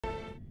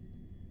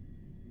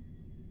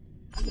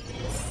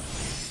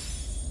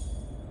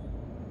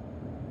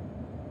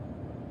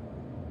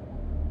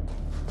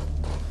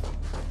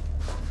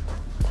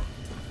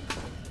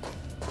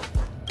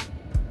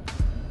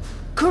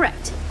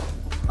Correct.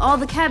 All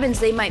the cabins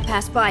they might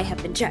pass by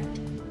have been checked.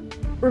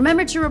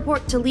 Remember to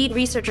report to lead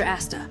researcher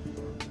Asta.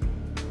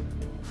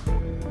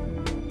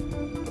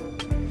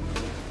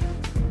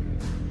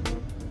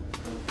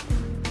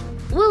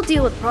 We'll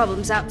deal with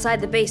problems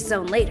outside the base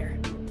zone later.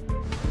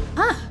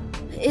 Ah,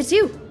 it's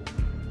you.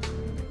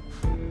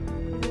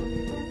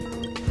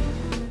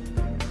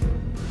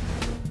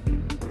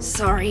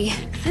 Sorry,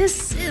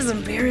 this is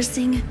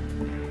embarrassing.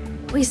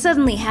 We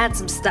suddenly had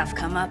some stuff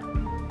come up.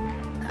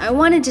 I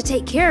wanted to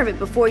take care of it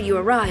before you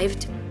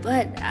arrived,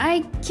 but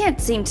I can't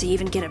seem to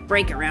even get a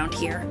break around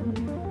here.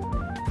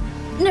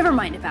 Never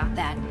mind about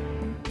that.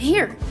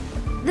 Here,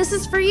 this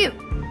is for you.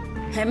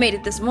 I made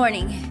it this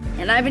morning,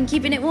 and I've been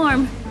keeping it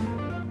warm.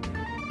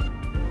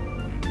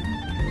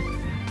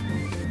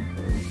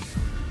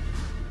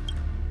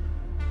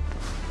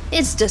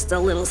 It's just a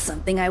little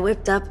something I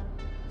whipped up.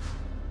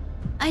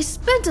 I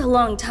spent a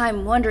long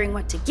time wondering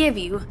what to give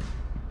you.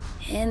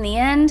 In the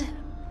end,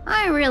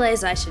 I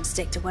realized I should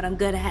stick to what I'm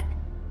good at.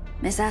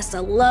 Miss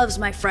Asta loves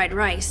my fried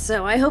rice,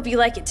 so I hope you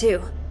like it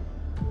too.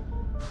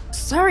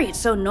 Sorry it's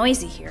so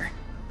noisy here.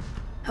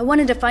 I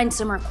wanted to find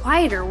somewhere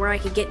quieter where I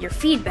could get your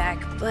feedback,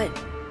 but...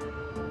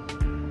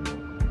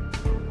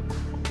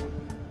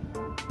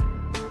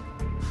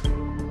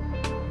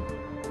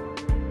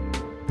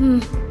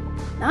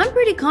 I'm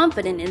pretty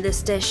confident in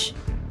this dish.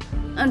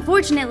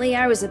 Unfortunately,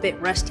 I was a bit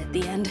rushed at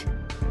the end.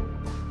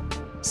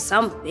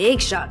 Some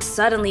big shot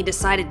suddenly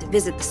decided to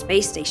visit the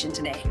space station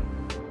today.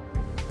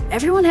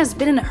 Everyone has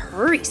been in a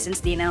hurry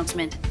since the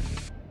announcement.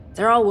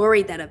 They're all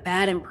worried that a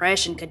bad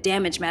impression could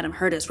damage Madame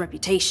Herta's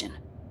reputation.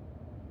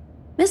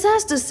 Miss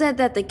Asta said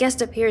that the guest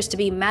appears to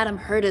be Madame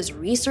Herta's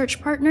research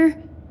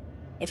partner.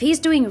 If he's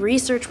doing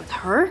research with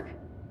her,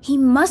 he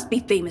must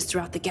be famous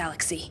throughout the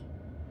galaxy.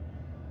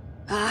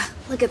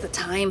 Look at the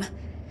time.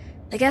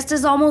 The guest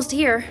is almost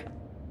here.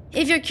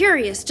 If you're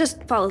curious,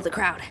 just follow the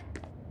crowd.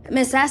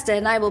 Miss Asta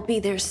and I will be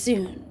there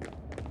soon.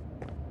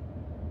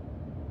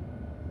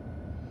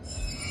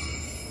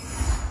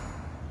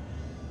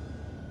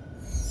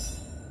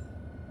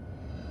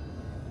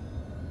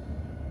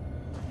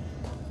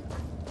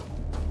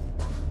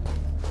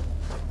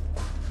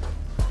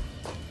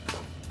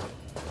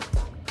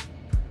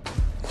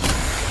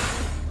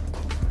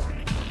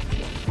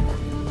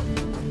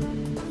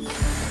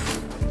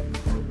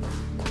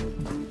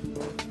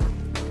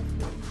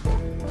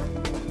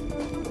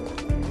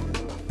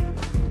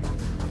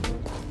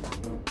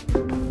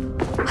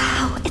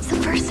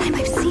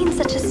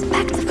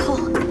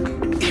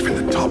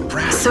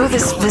 So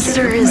this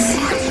visitor is...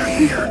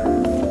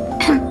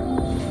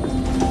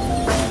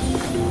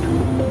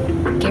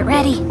 Get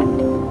ready.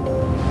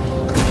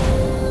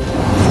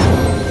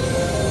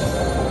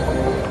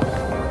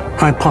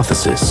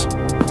 Hypothesis.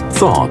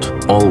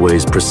 Thought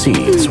always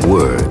precedes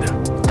word.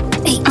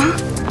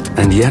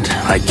 And yet,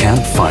 I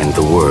can't find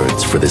the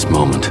words for this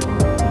moment.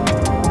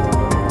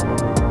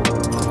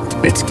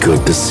 It's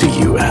good to see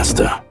you,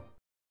 Asta.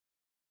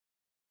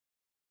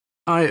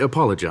 I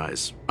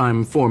apologize.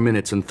 I'm 4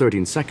 minutes and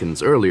 13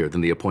 seconds earlier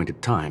than the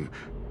appointed time.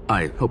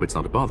 I hope it's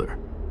not a bother.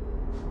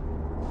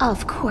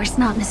 Of course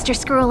not, Mr.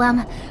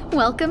 Scrollum.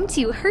 Welcome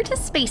to Herta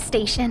Space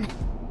Station.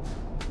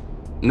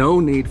 No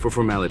need for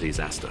formalities,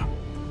 Asta.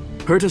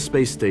 Herta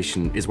Space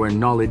Station is where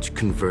knowledge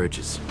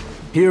converges.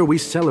 Here we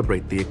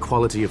celebrate the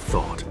equality of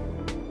thought.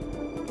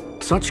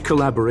 Such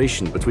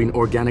collaboration between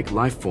organic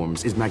life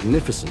forms is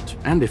magnificent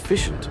and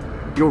efficient.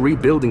 You're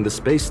rebuilding the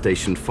space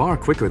station far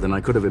quicker than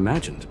I could have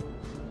imagined.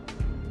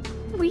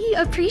 We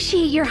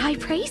appreciate your high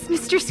praise,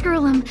 Mr.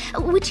 Scrollum.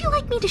 Would you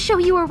like me to show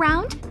you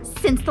around?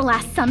 Since the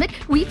last summit,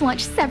 we've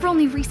launched several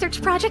new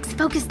research projects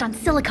focused on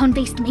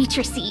silicone-based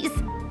matrices.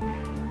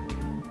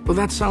 Well,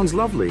 that sounds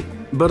lovely,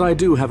 but I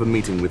do have a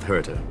meeting with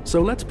Herta,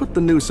 so let's put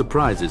the new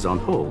surprises on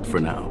hold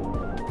for now.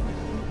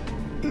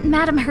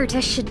 Madame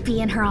Herta should be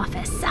in her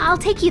office. I'll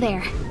take you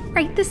there.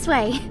 Right this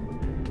way.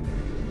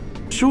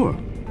 Sure.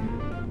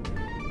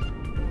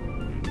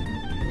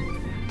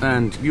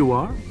 And you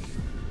are?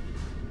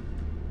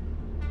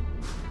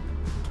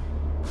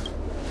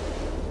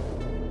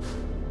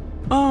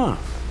 Ah,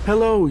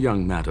 hello,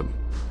 young madam.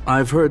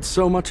 I've heard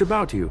so much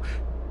about you.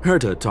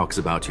 Herta talks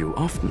about you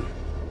often.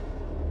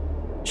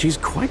 She's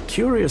quite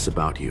curious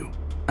about you,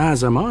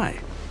 as am I.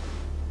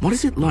 What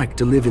is it like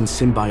to live in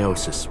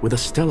symbiosis with a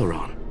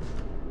Stellaron?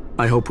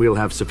 I hope we'll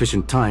have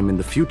sufficient time in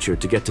the future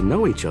to get to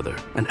know each other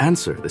and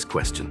answer this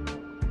question.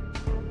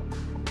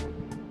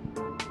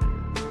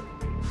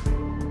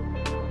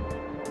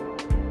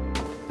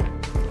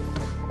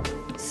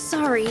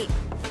 Sorry,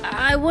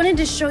 I wanted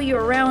to show you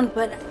around,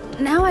 but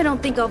now I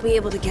don't think I'll be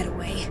able to get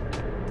away.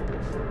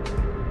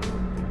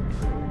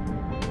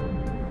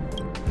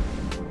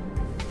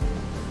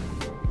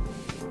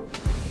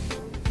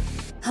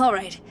 All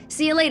right,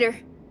 see you later.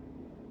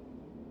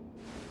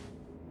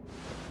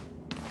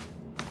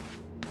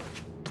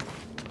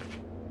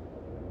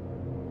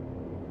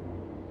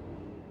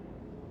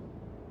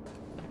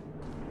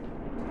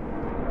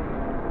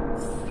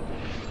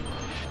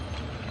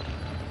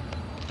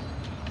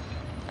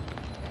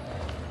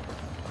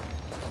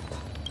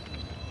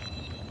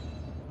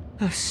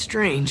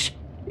 Strange.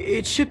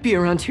 It should be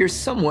around here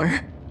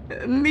somewhere.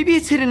 Maybe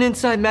it's hidden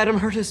inside Madame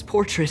Herta's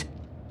portrait.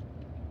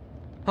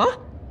 Huh?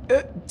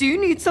 Do you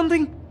need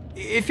something?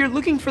 If you're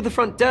looking for the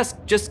front desk,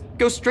 just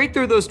go straight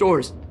through those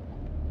doors.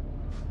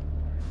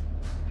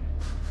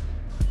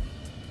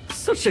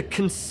 Such a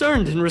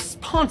concerned and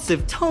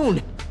responsive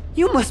tone.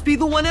 You must be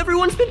the one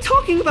everyone's been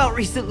talking about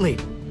recently.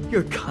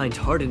 Your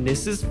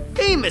kind-heartedness is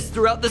famous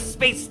throughout the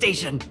space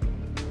station.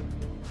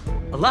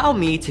 Allow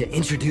me to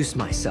introduce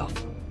myself.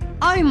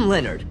 I'm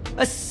Leonard,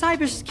 a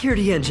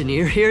cybersecurity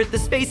engineer here at the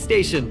space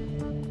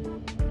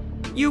station.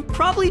 You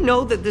probably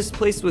know that this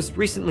place was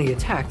recently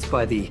attacked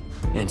by the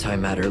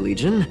Antimatter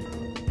Legion.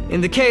 In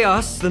the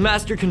chaos, the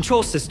master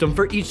control system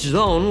for each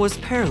zone was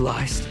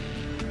paralyzed.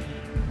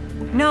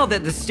 Now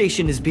that the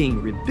station is being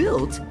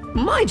rebuilt,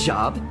 my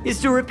job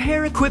is to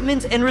repair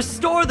equipment and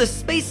restore the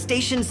space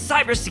station's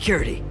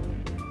cybersecurity.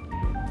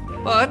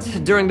 But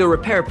during the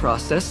repair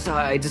process,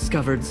 I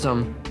discovered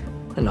some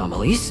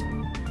anomalies.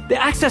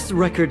 The access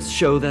records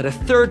show that a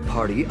third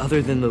party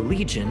other than the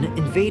Legion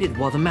invaded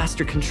while the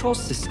master control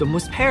system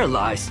was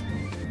paralyzed.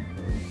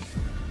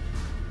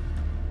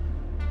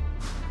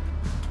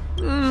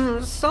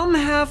 Some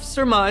have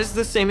surmised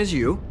the same as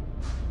you.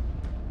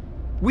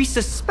 We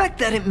suspect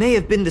that it may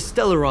have been the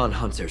Stellaron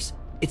Hunters.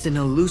 It's an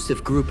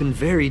elusive group and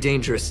very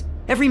dangerous.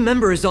 Every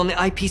member is on the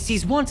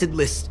IPC's wanted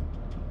list.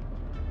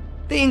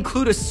 They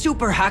include a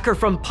super hacker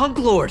from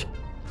Punklorde.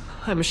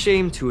 I'm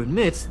ashamed to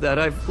admit that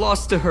I've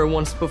lost to her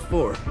once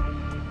before.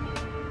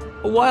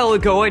 A while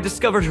ago, I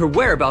discovered her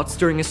whereabouts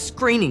during a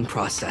screening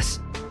process.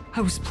 I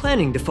was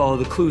planning to follow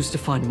the clues to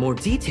find more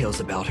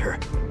details about her,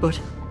 but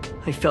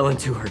I fell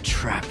into her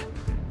trap.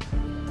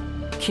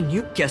 Can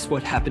you guess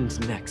what happened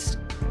next?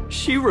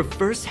 She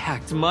reverse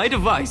hacked my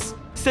device,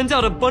 sent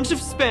out a bunch of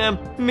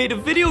spam, made a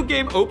video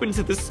game open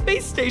to the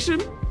space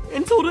station,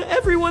 and told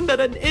everyone that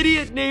an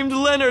idiot named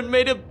Leonard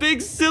made a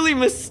big silly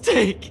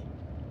mistake.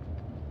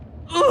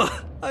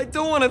 Ugh, I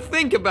don't want to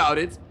think about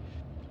it.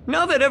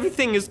 Now that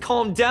everything is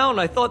calmed down,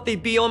 I thought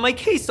they'd be on my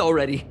case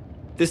already.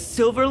 The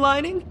silver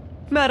lining?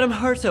 Madame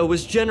Herta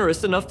was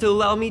generous enough to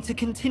allow me to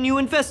continue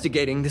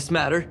investigating this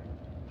matter.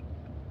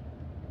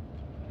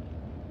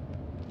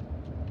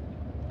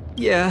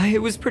 Yeah,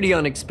 it was pretty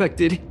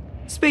unexpected.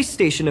 Space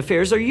station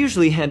affairs are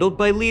usually handled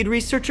by lead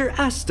researcher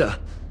Asta.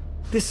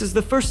 This is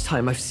the first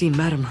time I've seen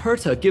Madame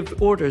Herta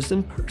give orders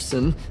in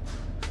person.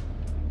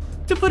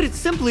 To put it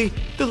simply,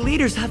 the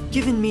leaders have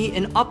given me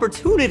an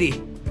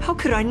opportunity. How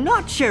could I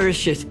not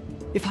cherish it?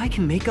 If I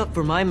can make up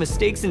for my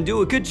mistakes and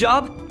do a good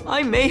job,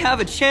 I may have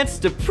a chance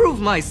to prove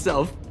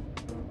myself.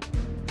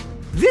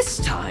 This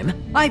time,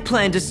 I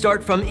plan to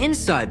start from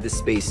inside the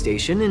space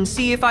station and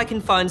see if I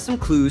can find some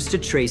clues to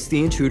trace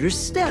the intruder's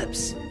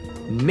steps.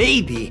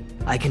 Maybe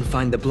I can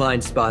find the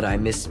blind spot I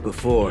missed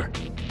before.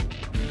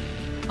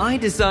 I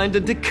designed a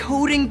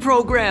decoding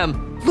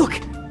program. Look,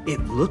 it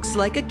looks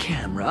like a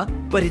camera,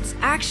 but it's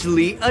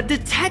actually a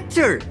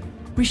detector.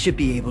 We should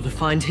be able to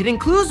find hidden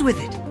clues with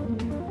it.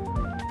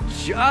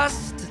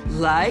 Just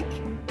like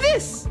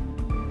this.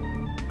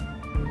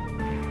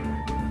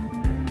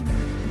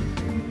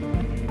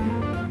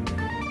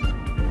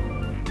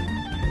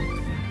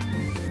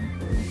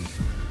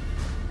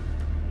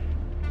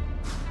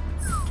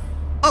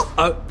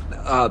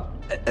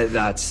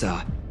 That's,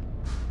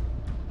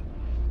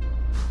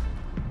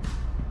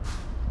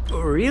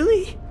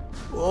 Really?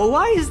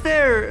 Why is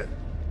there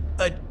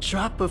a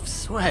drop of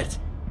sweat?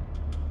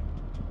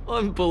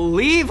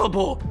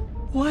 Unbelievable!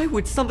 Why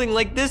would something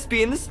like this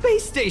be in the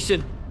space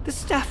station? The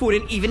staff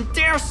wouldn't even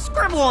dare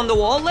scribble on the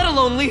wall, let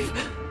alone leave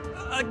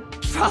a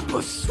drop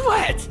of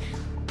sweat!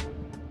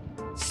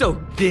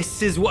 So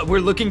this is what we're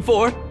looking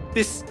for?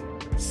 This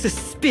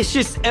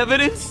suspicious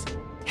evidence?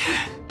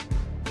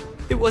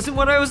 It wasn't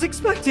what I was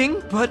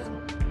expecting, but...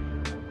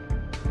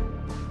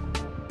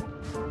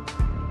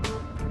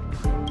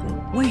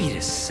 Wait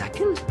a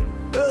second.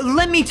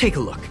 Let me take a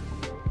look.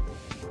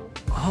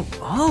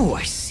 Oh,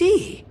 I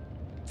see.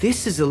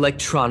 This is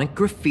electronic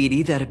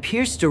graffiti that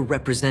appears to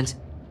represent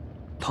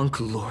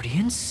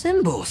Punklordian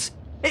symbols.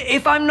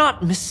 If I'm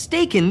not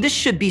mistaken, this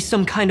should be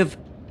some kind of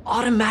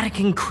automatic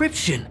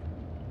encryption.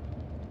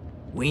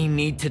 We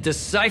need to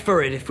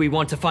decipher it if we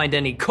want to find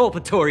any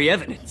culpatory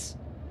evidence.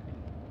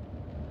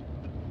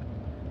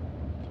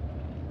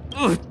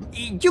 Ugh,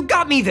 you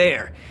got me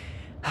there!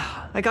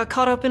 I got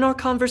caught up in our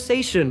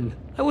conversation.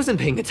 I wasn't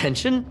paying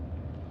attention.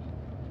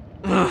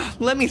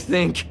 Let me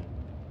think.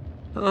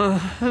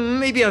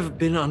 Maybe I've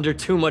been under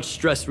too much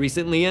stress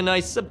recently and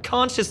I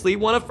subconsciously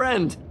want a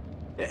friend.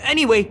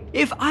 Anyway,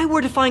 if I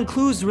were to find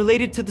clues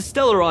related to the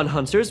Stellaron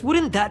Hunters,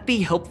 wouldn't that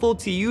be helpful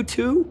to you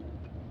too?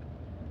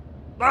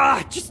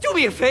 Just do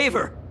me a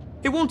favor.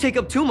 It won't take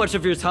up too much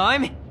of your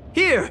time.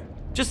 Here,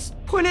 just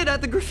point it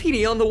at the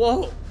graffiti on the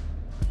wall.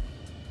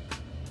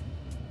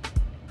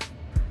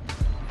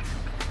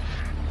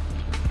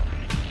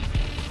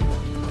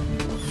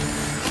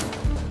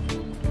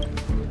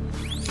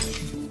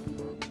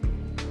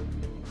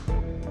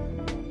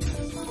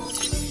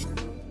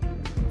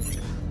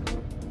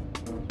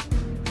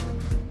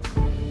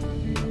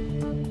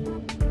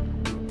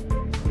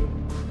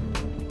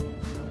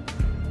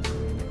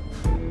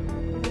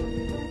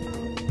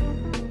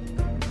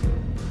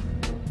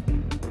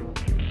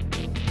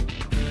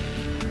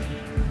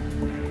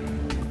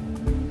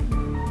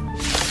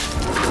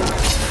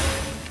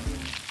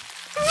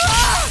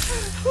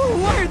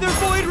 there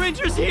Void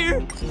Rangers here?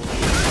 You're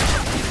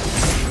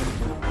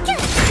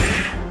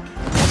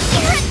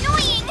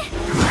annoying!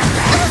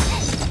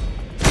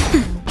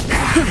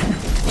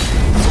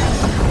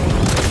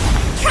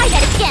 Try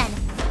that again!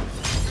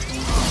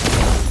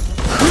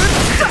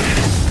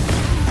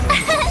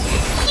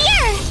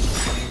 Here!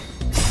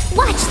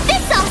 Watch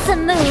this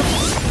awesome move!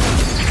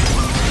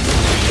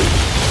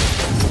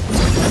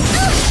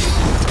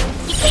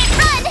 You can't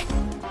run!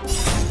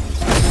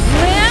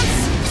 Lance,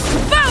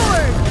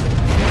 forward!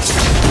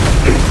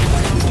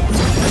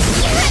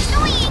 You're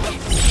annoying!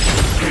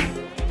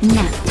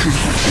 Nap time.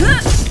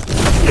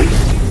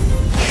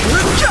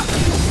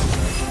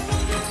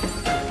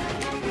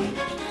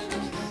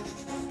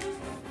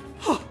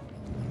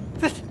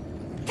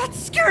 That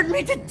scared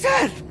me to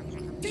death!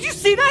 Did you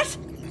see that?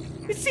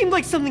 It seemed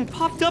like something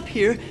popped up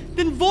here,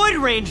 then Void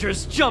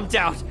Rangers jumped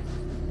out.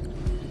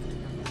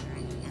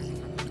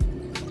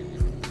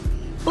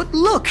 But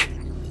look!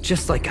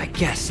 Just like I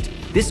guessed,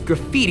 this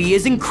graffiti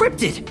is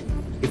encrypted.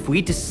 If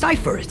we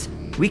decipher it,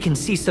 we can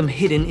see some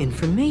hidden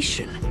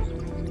information.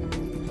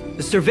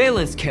 The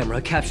surveillance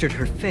camera captured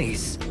her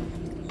face.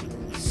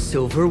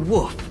 Silver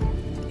Wolf.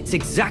 It's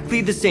exactly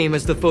the same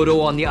as the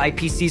photo on the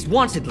IPC's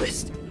wanted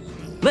list.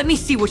 Let me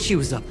see what she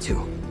was up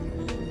to.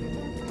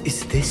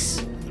 Is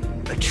this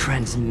a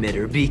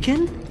transmitter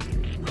beacon?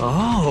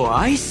 Oh,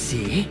 I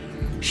see.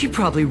 She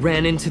probably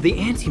ran into the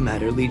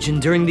Antimatter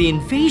Legion during the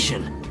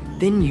invasion,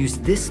 then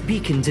used this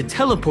beacon to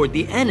teleport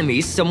the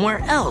enemies somewhere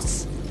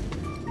else.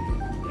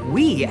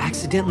 We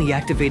accidentally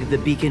activated the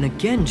beacon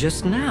again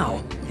just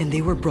now, and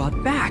they were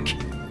brought back.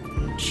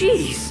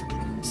 Jeez,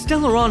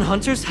 Stellaron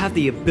Hunters have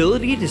the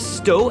ability to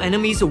stow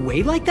enemies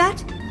away like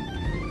that?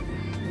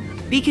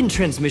 Beacon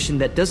transmission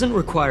that doesn't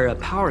require a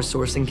power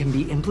source and can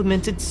be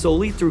implemented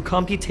solely through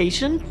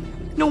computation?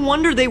 No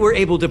wonder they were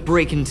able to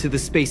break into the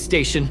space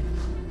station.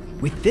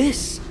 With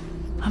this,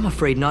 I'm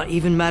afraid not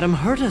even Madame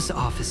Herta's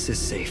office is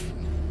safe.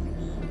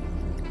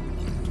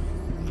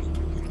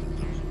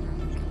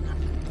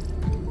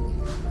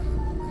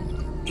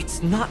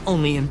 It's not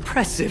only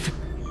impressive,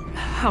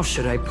 how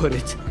should I put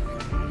it?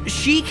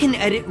 She can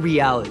edit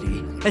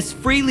reality as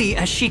freely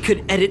as she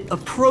could edit a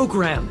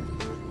program.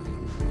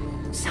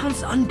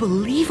 Sounds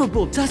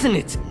unbelievable, doesn't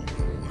it?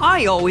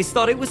 I always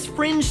thought it was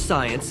fringe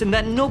science and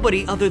that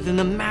nobody other than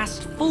the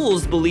masked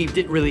fools believed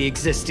it really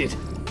existed.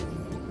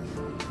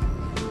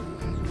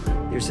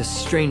 There's a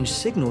strange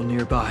signal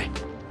nearby.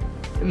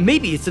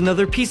 Maybe it's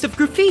another piece of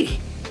graffiti.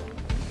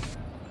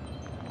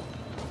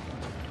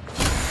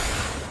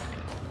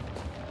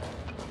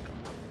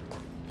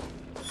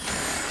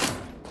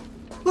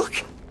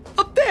 Look,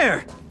 up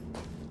there!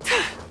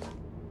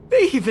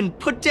 They even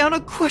put down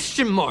a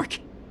question mark.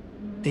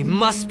 They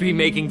must be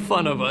making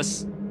fun of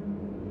us.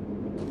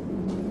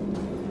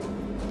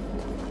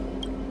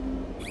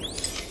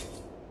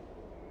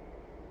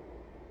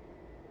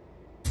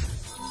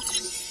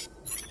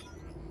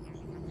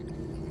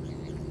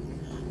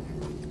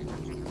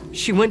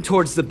 She went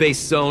towards the base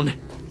zone.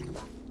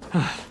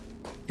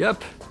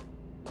 Yep.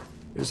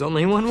 There's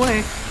only one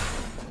way.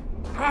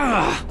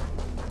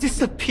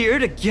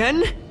 Disappeared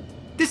again?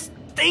 This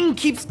thing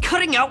keeps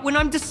cutting out when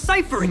I'm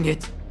deciphering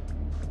it.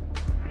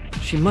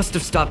 She must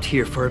have stopped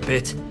here for a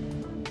bit.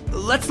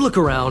 Let's look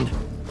around.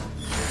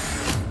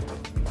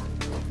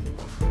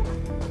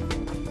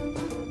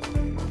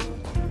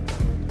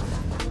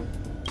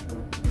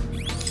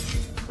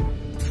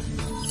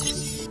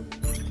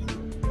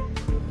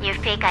 Your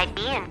fake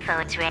ID info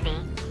is ready.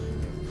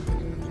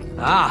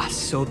 Ah,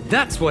 so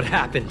that's what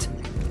happened.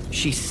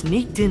 She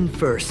sneaked in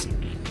first,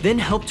 then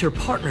helped her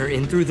partner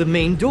in through the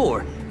main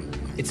door.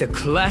 It's a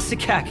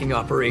classic hacking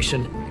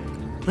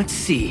operation. Let's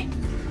see.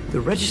 The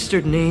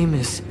registered name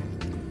is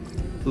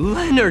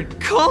Leonard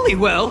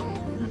Collywell.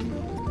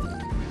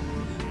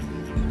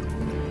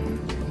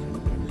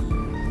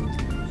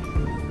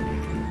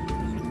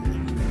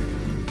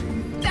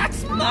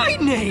 That's my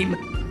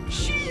name!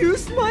 She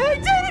used my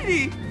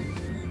identity!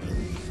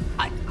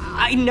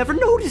 I never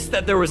noticed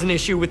that there was an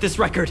issue with this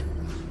record.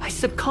 I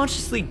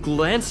subconsciously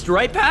glanced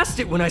right past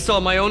it when I saw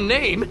my own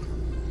name.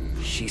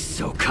 She's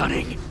so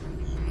cunning.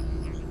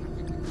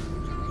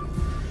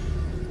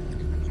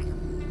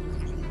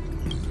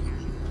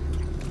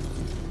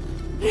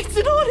 It's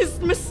an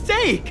honest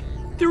mistake!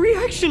 The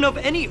reaction of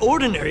any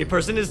ordinary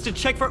person is to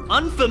check for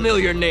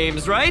unfamiliar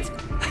names, right?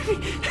 I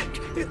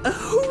mean,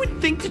 who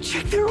would think to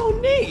check their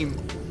own name?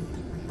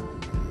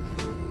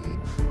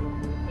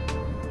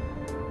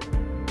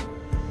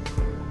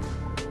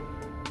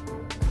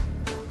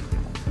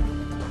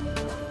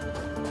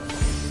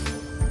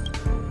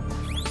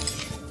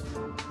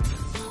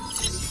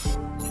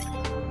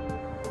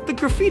 The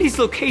graffiti's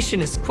location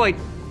is quite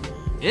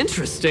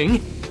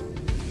interesting.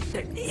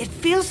 It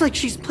feels like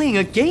she's playing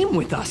a game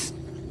with us.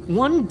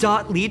 One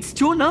dot leads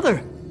to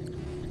another.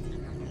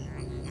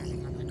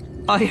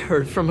 I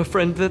heard from a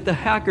friend that the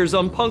hackers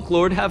on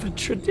Punklorde have a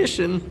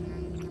tradition.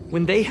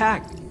 When they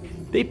hack,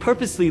 they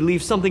purposely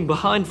leave something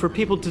behind for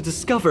people to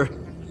discover.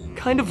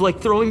 Kind of like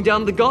throwing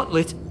down the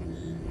gauntlet.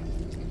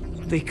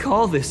 They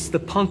call this the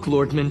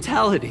Punklorde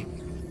mentality.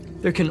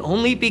 There can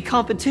only be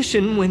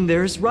competition when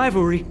there's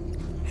rivalry,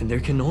 and there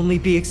can only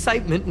be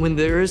excitement when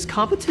there is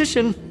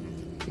competition.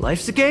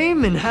 Life's a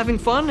game, and having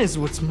fun is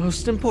what's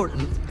most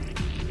important.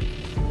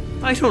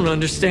 I don't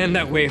understand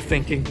that way of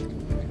thinking,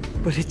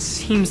 but it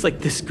seems like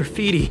this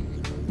graffiti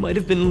might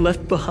have been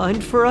left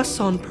behind for us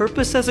on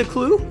purpose as a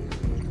clue.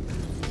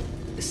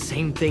 The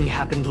same thing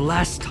happened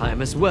last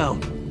time as well.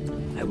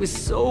 I was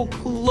so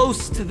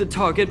close to the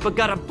target, but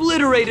got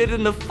obliterated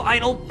in the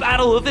final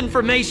battle of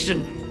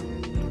information.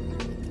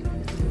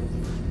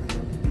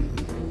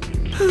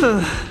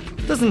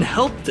 Doesn't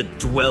help to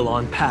dwell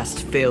on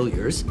past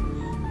failures.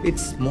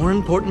 It's more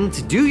important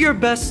to do your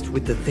best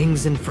with the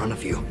things in front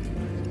of you.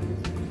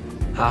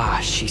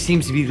 Ah, she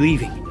seems to be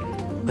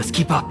leaving. Let's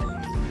keep up.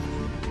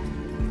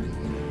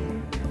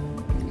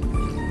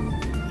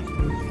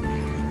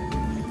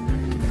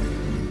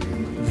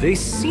 They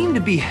seem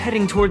to be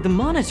heading toward the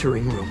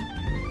monitoring room.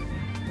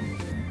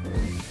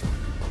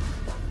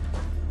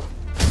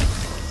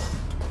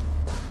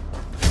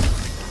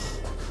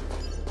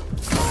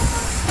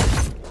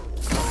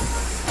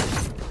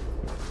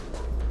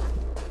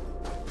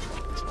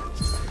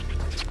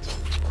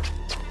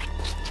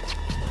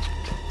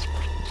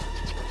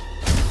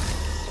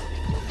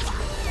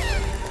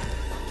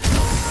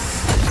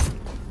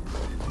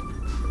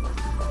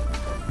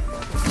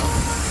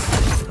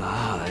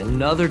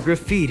 Another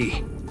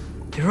graffiti.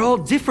 They're all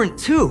different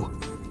too.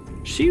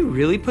 She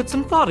really put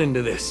some thought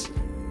into this.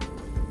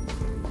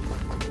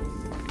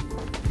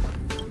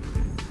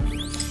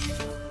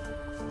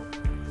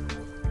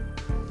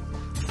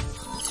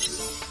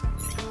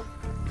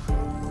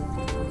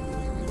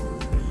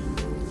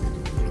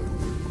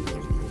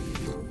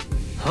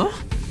 Huh?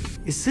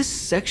 Is this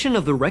section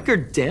of the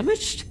record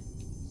damaged?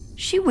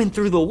 She went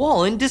through the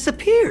wall and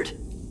disappeared.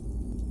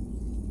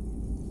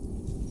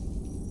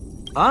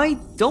 I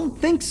don't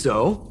think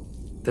so.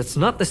 That's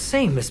not the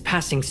same as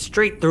passing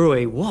straight through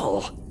a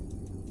wall.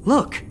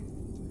 Look.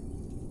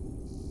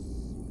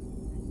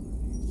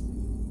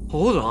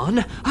 Hold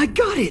on, I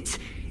got it!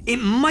 It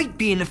might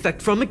be an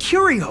effect from a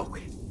curio.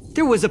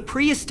 There was a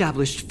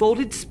pre-established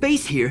folded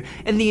space here,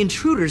 and the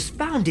intruders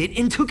found it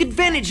and took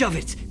advantage of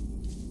it.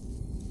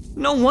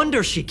 No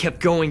wonder she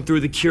kept going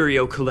through the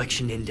curio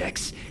collection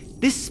index.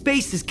 This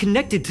space is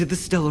connected to the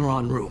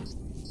Stellaron room.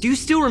 Do you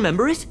still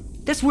remember it?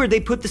 That's where they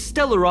put the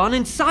Stellaron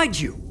inside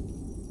you.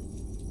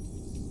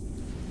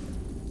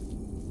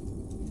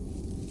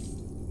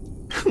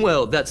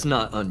 Well, that's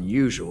not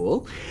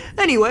unusual.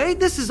 Anyway,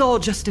 this is all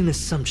just an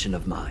assumption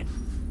of mine.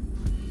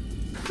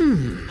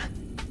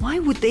 Why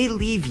would they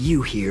leave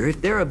you here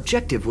if their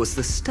objective was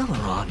the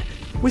Stellaron?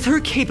 With her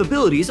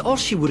capabilities, all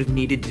she would have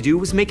needed to do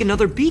was make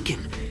another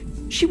beacon.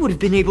 She would have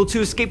been able to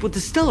escape with the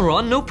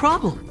Stellaron, no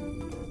problem.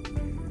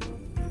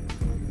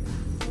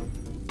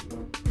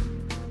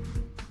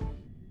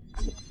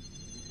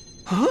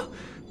 Huh?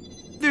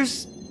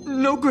 There's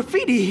no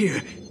graffiti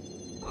here.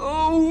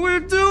 Oh, we're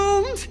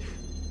doomed!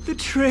 The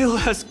trail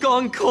has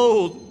gone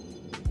cold.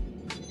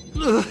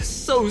 Ugh,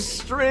 so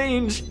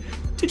strange.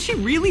 Did she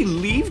really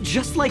leave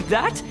just like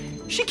that?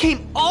 She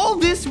came all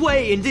this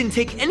way and didn't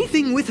take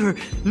anything with her,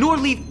 nor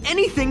leave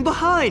anything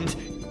behind.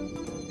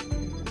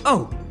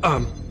 Oh,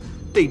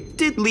 they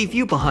did leave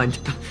you behind.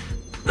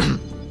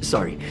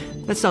 Sorry,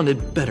 that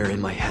sounded better in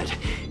my head.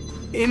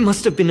 It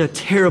must have been a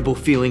terrible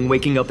feeling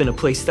waking up in a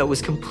place that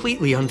was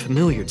completely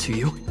unfamiliar to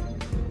you.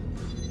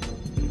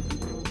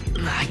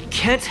 I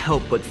can't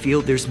help but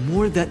feel there's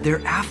more that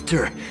they're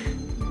after.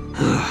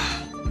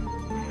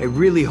 I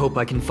really hope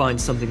I can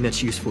find something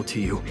that's useful to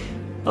you.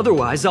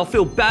 Otherwise, I'll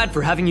feel bad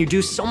for having you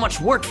do so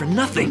much work for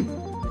nothing.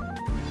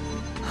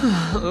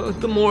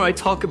 The more I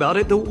talk about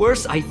it, the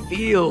worse I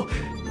feel.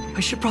 I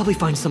should probably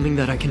find something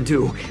that I can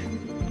do.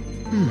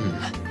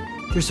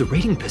 There's a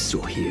rating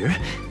pistol here.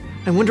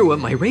 I wonder what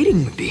my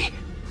rating would be.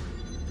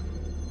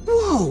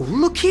 Whoa,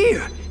 look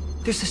here!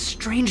 There's a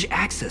strange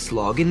access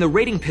log in the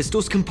rating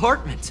pistol's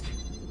compartment.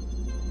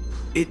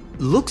 It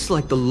looks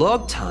like the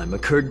log time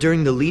occurred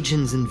during the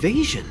Legion's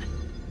invasion.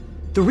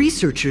 The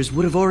researchers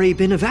would have already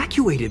been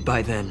evacuated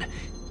by then.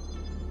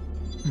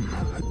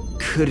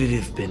 Could it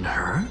have been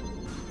her?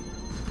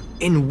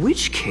 In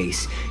which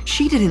case,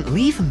 she didn't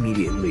leave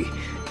immediately.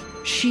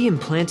 She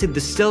implanted the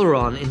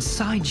Stellaron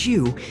inside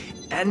you,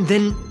 and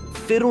then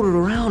fiddled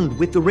around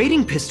with the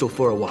rating pistol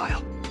for a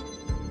while.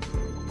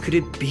 Could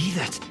it be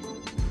that...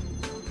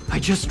 I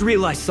just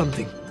realized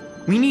something.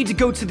 We need to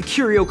go to the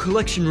curio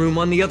collection room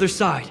on the other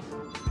side.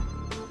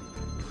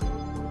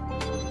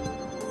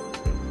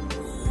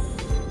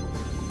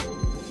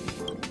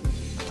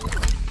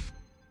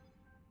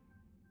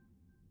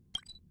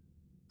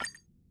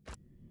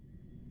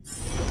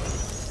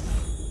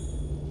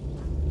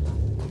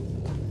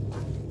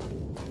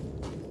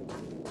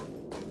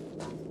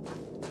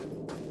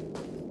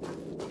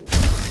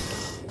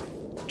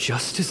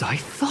 Just as I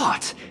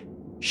thought.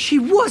 She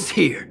was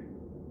here.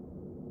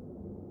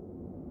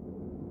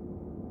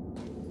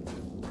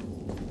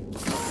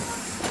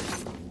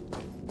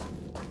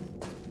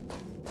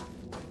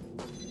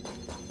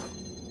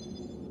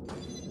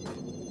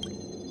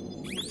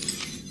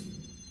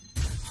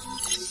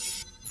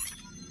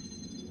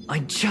 I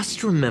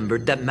just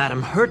remembered that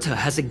Madame Herta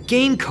has a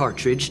game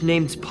cartridge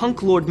named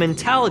Punklorde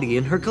Mentality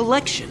in her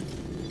collection.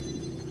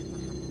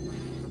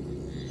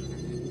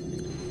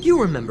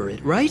 You remember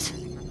it, right?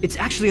 It's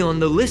actually on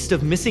the list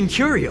of missing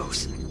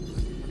curios.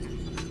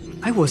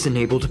 I wasn't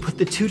able to put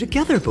the two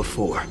together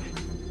before.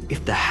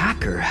 If the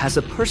hacker has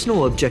a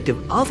personal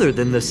objective other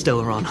than the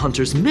Stellaron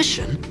Hunters'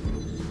 mission...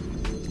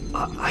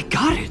 I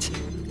got it!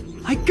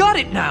 I got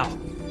it now!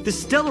 The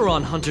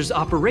Stellaron Hunters'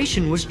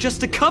 operation was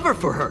just a cover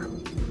for her!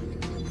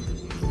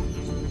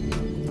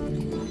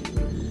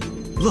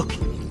 Look,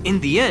 in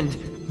the end,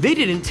 they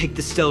didn't take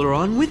the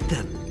Stellaron with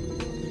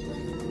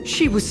them.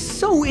 She was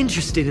so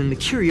interested in the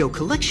Curio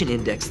Collection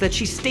Index that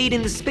she stayed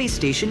in the space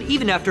station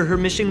even after her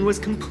mission was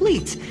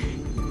complete.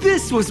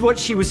 This was what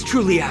she was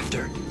truly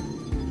after.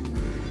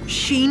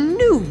 She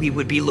knew we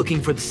would be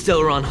looking for the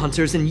Stellaron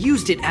Hunters and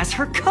used it as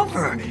her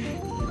cover.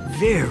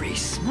 Very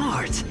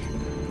smart.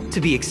 To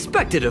be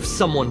expected of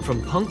someone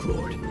from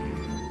Punklorde.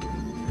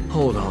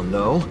 Hold on,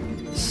 though.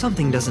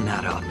 Something doesn't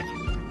add up.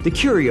 The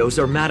curios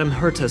are Madame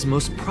Herta's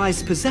most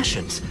prized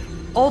possessions.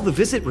 All the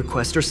visit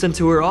requests are sent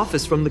to her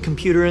office from the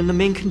computer in the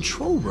main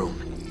control room.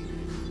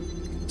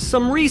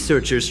 Some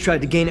researchers tried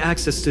to gain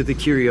access to the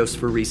curios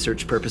for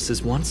research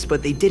purposes once,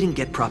 but they didn't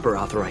get proper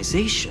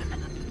authorization.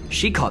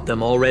 She caught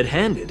them all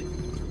red-handed.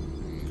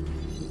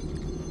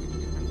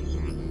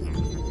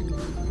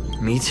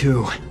 Me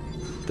too.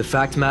 The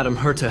fact Madame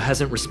Herta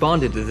hasn't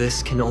responded to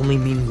this can only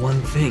mean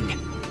one thing.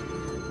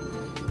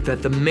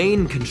 That the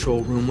main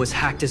control room was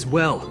hacked as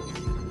well.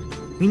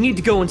 We need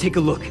to go and take a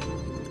look.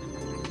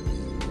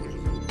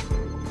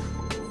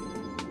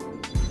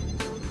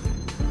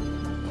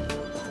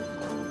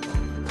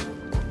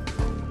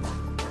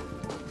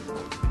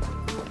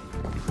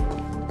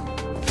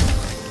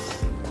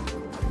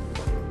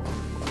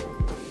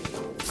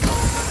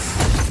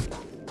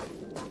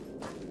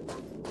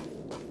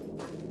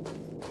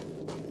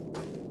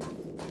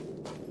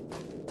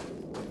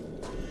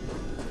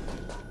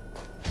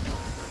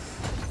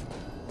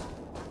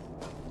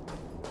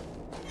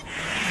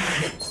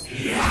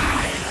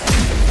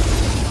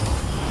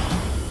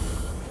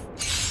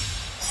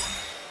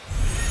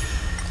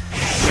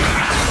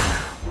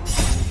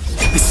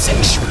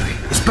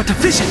 But a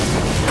vision!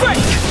 Break!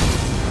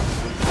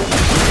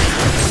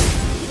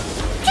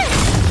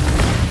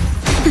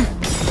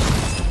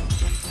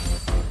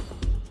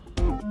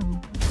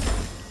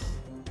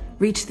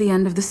 Reach the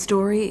end of the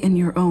story in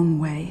your own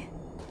way.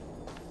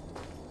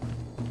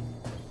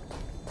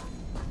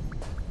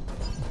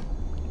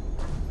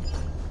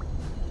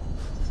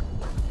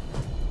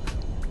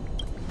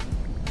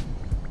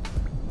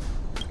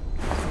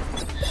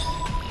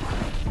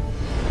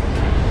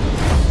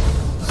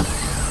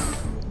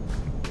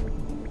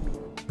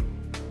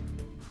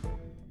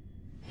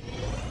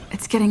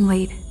 It's getting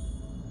late.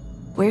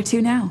 Where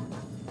to now?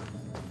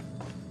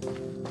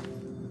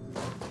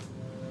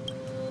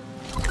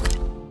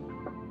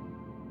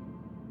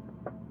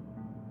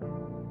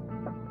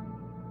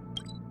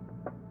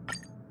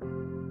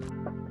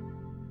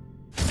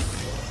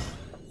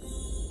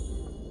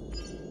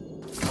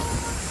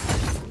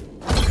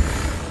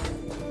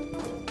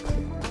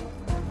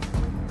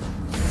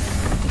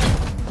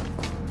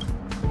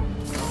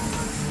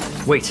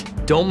 Wait,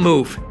 don't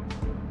move.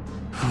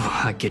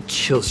 I get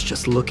chills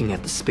just looking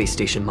at the space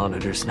station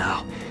monitors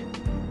now.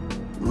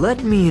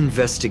 Let me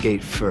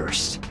investigate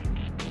first.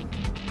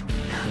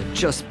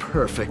 Just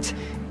perfect.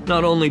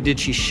 Not only did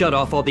she shut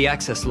off all the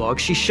access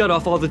logs, she shut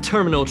off all the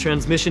terminal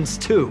transmissions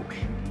too.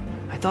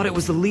 I thought it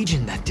was the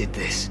Legion that did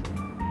this.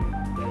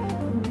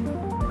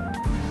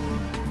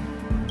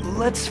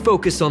 Let's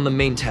focus on the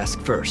main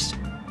task first.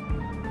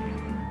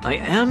 I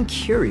am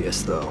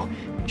curious though.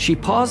 She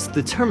paused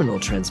the terminal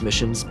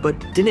transmissions, but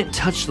didn't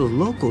touch the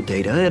local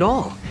data at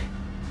all.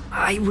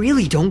 I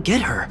really don't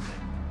get her.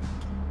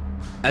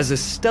 As a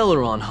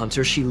Stellaron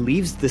hunter, she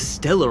leaves the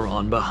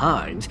Stellaron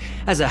behind.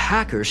 As a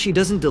hacker, she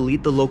doesn't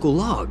delete the local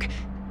log.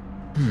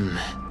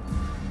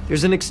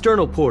 There's an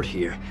external port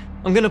here.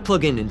 I'm gonna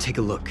plug in and take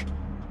a look.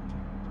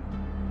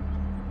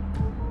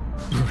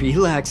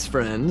 Relax,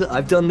 friend.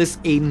 I've done this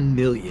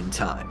 1,000,000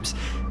 times.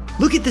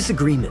 Look at this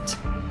agreement.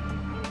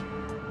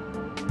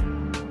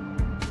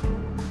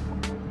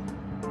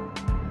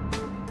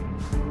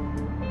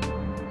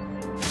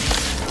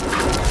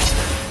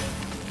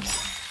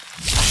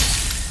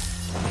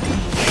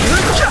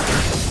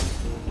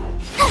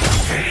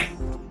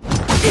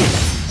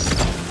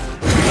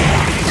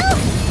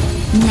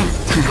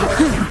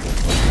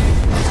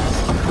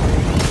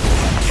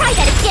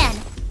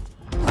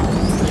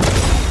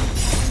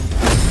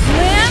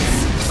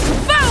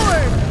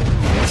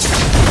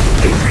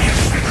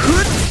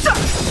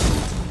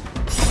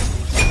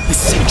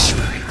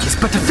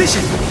 But a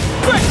vision!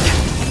 Break!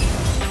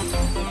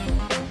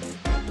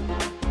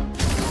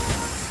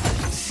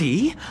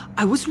 See?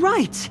 I was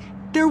right!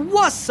 There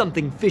was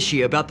something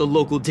fishy about the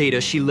local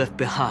data she left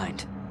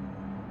behind.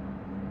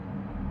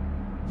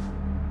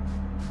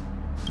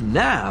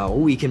 Now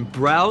we can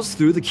browse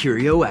through the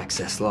Curio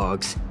access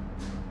logs.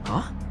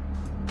 Huh?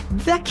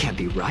 That can't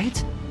be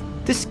right.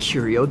 This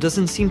curio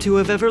doesn't seem to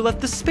have ever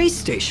left the space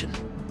station.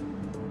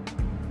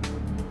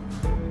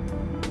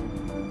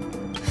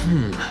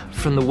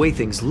 From the way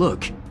things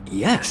look,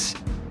 yes.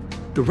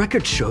 The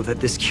records show that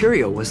this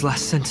curio was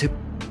last sent to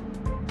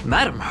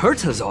Madame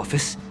Herta's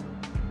office,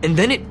 and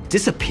then it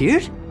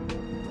disappeared?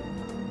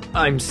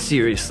 I'm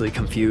seriously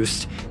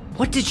confused.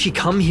 What did she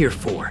come here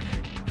for?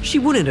 She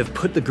wouldn't have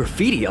put the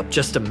graffiti up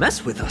just to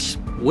mess with us,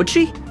 would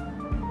she?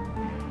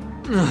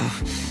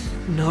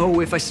 No,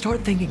 if I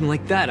start thinking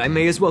like that, I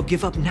may as well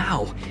give up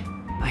now.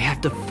 I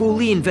have to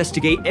fully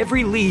investigate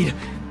every lead,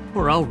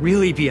 or I'll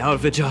really be out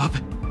of a job.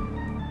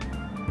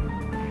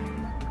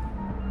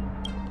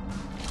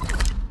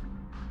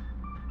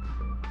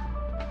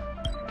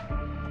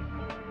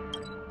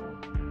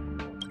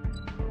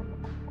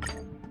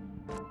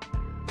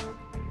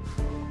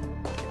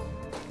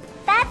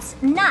 That's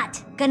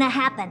not gonna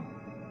happen.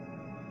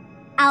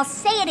 I'll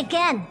say it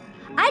again.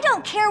 I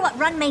don't care what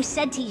Runmei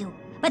said to you,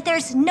 but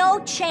there's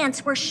no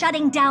chance we're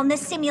shutting down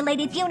this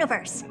simulated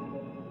universe.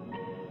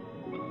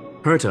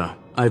 Herta,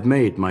 I've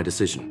made my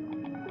decision.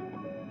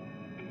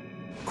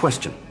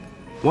 Question.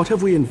 What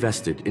have we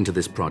invested into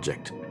this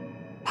project?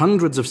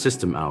 Hundreds of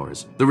system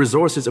hours, the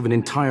resources of an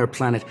entire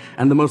planet,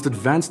 and the most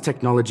advanced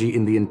technology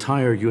in the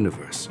entire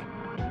universe.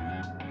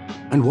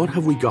 And what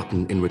have we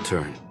gotten in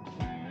return?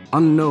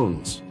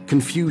 Unknowns,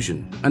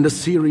 confusion, and a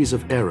series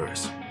of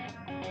errors.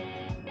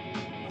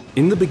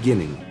 In the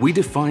beginning, we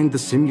defined the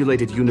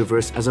simulated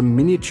universe as a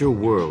miniature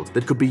world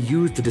that could be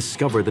used to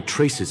discover the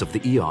traces of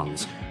the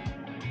eons.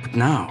 But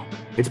now,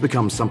 it's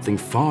become something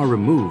far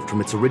removed from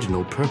its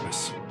original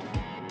purpose.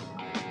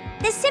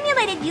 The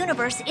simulated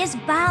universe is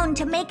bound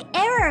to make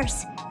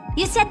errors.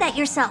 You said that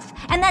yourself,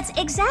 and that's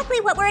exactly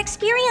what we're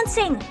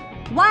experiencing.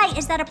 Why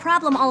is that a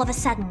problem all of a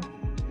sudden?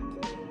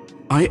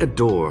 I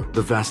adore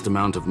the vast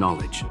amount of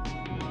knowledge,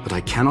 but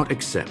I cannot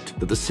accept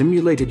that the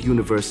simulated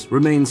universe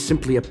remains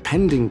simply a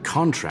pending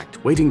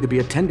contract waiting to be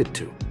attended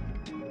to.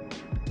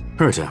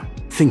 Herta,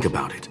 think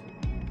about it.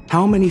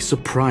 How many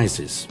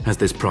surprises has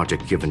this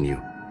project given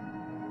you?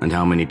 And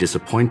how many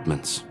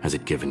disappointments has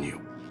it given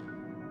you?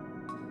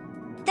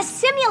 The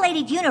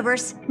simulated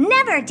universe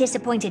never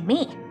disappointed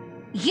me.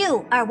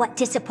 You are what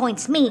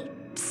disappoints me,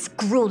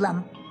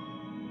 Scroolum.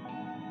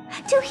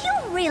 Do you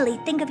really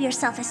think of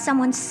yourself as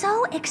someone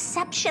so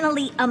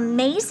exceptionally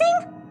amazing?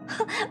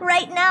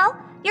 Right now,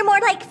 you're more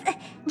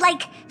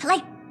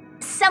like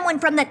someone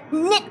from the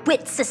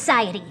Nitwit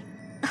Society.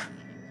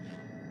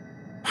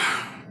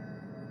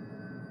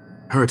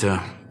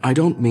 Herta, I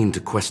don't mean to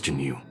question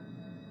you,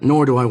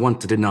 nor do I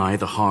want to deny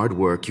the hard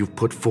work you've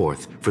put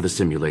forth for the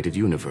simulated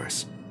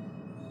universe.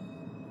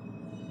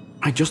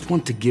 I just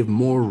want to give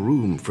more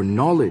room for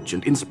knowledge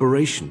and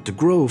inspiration to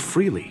grow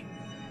freely.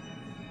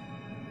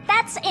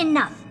 That's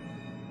enough.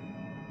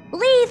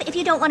 Leave if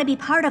you don't want to be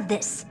part of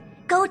this.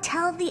 Go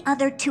tell the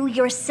other two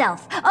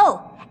yourself.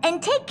 Oh,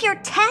 and take your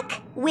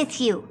tech with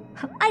you.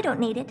 I don't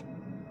need it.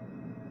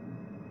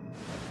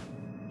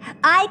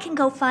 I can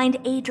go find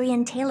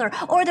Adrian Taylor,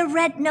 or the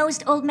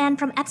red-nosed old man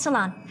from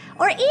Epsilon,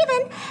 or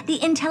even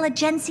the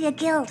Intelligentsia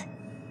Guild.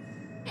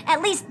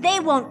 At least they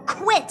won't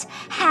quit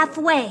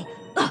halfway.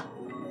 Ugh.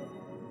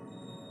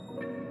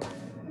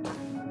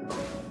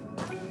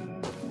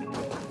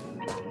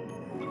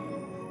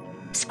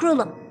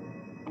 Scroolum,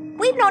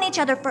 we've known each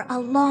other for a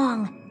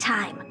long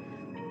time.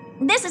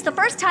 This is the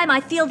first time I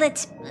feel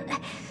that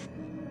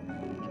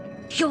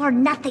you're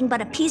nothing but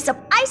a piece of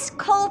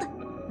ice-cold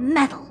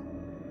metal.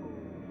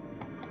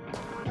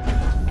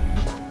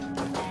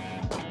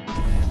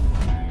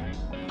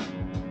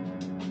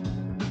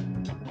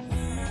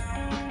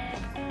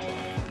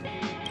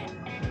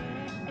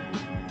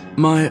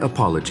 My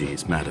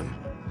apologies, madam.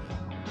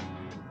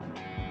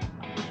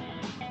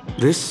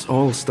 This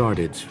all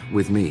started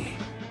with me.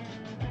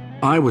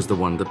 I was the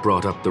one that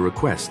brought up the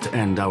request to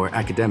end our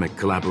academic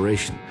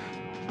collaboration.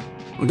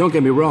 Don't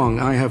get me wrong,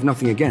 I have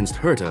nothing against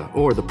Herta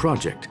or the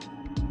project.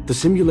 The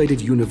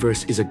simulated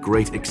universe is a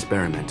great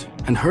experiment,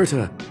 and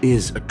Herta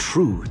is a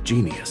true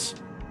genius.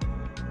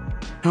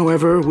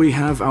 However, we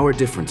have our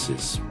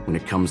differences when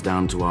it comes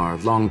down to our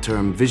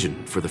long-term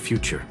vision for the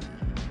future.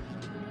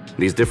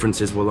 These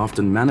differences will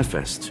often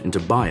manifest into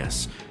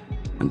bias,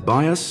 and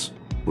bias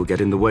will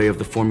get in the way of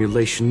the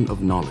formulation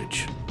of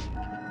knowledge.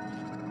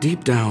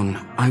 Deep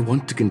down, I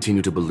want to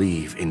continue to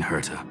believe in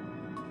Herta.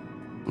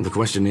 The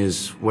question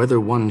is whether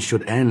one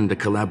should end a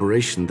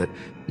collaboration that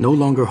no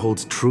longer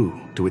holds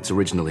true to its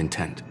original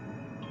intent.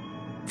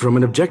 From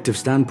an objective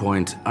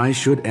standpoint, I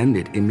should end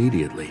it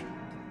immediately.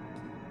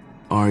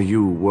 Are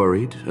you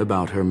worried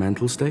about her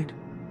mental state?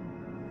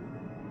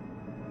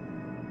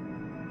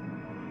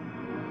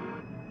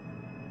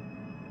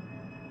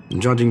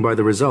 Judging by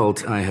the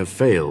result, I have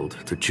failed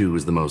to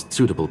choose the most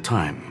suitable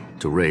time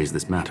to raise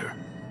this matter.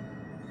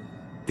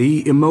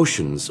 The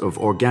emotions of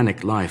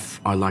organic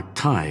life are like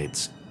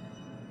tides.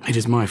 It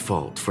is my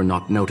fault for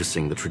not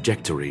noticing the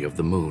trajectory of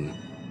the moon.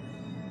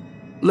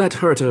 Let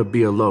Herta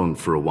be alone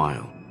for a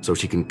while, so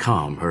she can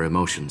calm her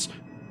emotions.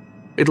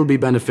 It'll be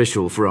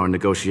beneficial for our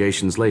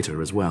negotiations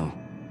later as well.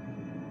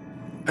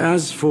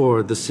 As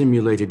for the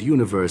simulated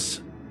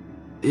universe,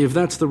 if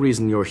that's the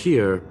reason you're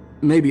here,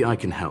 maybe I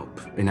can help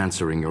in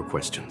answering your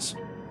questions.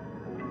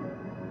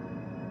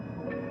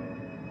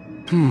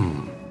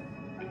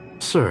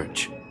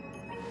 Search.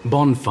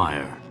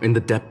 Bonfire in the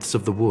depths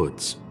of the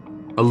woods.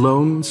 A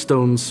lone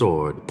stone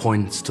sword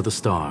points to the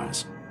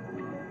stars.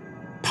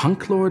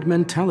 Punklorde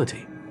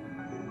mentality.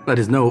 That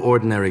is no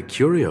ordinary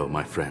curio,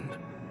 my friend.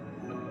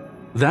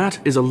 That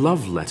is a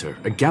love letter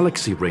a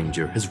Galaxy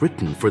Ranger has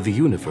written for the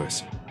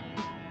universe.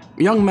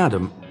 Young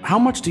madam, how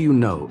much do you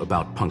know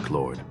about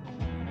Punklorde?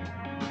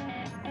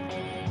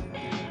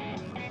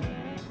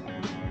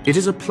 It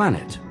is a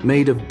planet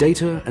made of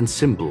data and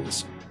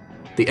symbols.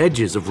 The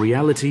edges of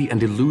reality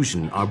and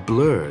illusion are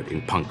blurred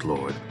in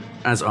Punklorde,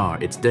 as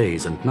are its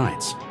days and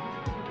nights.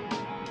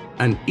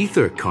 An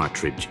ether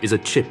cartridge is a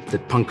chip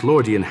that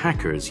Punklordian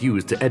hackers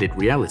use to edit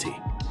reality.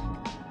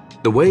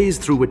 The ways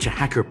through which a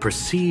hacker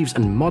perceives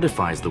and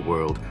modifies the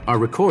world are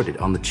recorded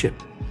on the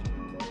chip.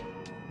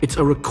 It's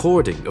a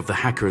recording of the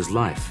hacker's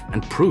life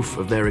and proof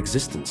of their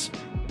existence.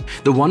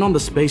 The one on the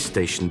space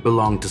station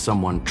belonged to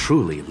someone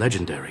truly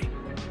legendary.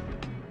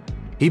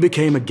 He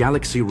became a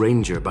Galaxy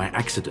Ranger by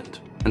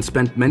accident and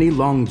spent many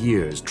long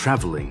years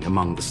traveling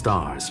among the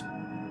stars.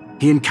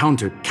 He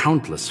encountered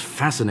countless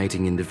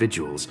fascinating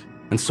individuals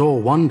and saw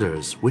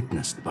wonders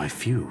witnessed by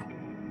few.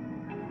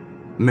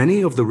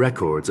 Many of the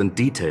records and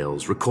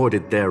details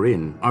recorded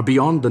therein are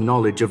beyond the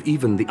knowledge of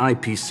even the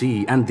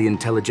IPC and the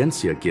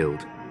Intelligentsia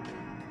Guild.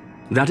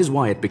 That is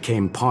why it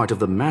became part of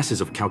the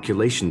masses of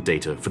calculation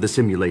data for the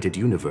simulated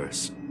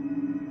universe.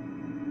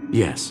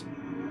 Yes,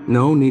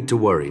 no need to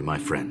worry, my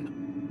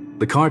friend.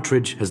 The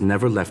cartridge has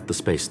never left the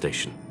space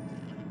station.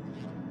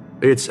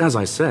 It's, as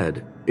I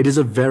said, it is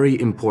a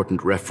very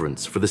important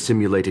reference for the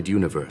simulated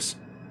universe.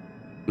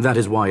 That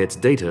is why its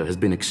data has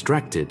been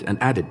extracted and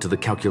added to the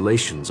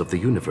calculations of the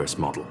universe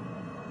model.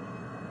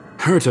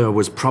 Herta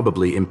was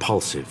probably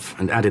impulsive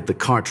and added the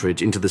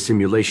cartridge into the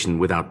simulation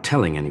without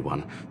telling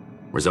anyone,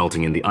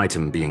 resulting in the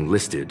item being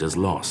listed as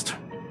lost.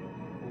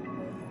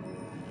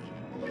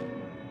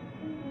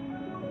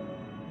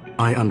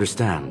 I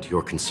understand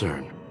your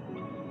concern.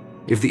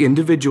 If the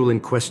individual in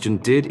question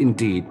did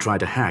indeed try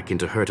to hack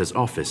into Herta's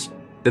office,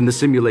 then the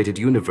simulated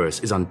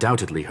universe is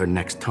undoubtedly her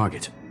next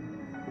target.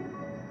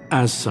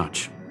 As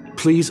such,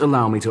 please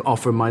allow me to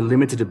offer my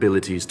limited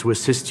abilities to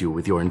assist you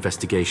with your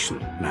investigation,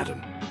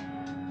 madam.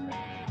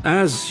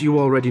 As you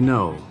already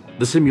know,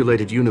 the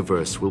simulated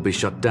universe will be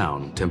shut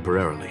down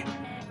temporarily.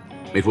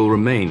 It will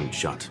remain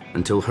shut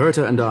until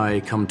Herta and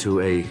I come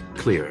to a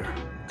clear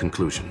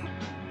conclusion.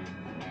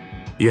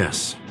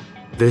 Yes,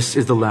 this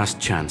is the last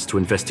chance to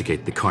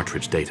investigate the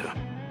cartridge data.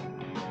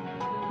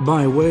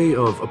 By way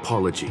of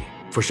apology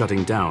for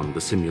shutting down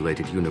the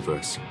simulated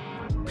universe,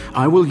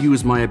 I will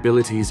use my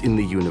abilities in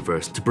the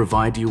universe to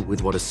provide you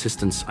with what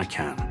assistance I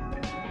can.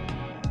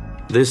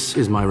 This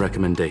is my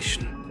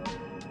recommendation.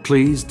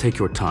 Please take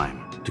your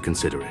time to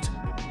consider it.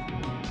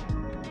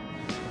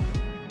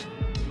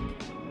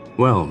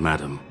 Well,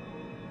 madam,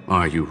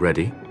 are you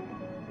ready?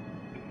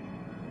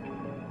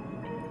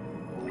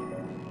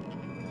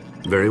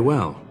 Very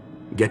well.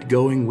 Get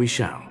going we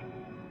shall.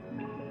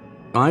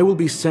 I will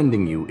be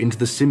sending you into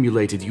the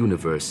simulated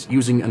universe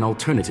using an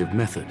alternative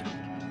method.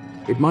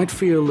 It might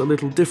feel a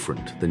little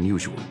different than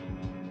usual.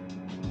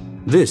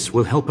 This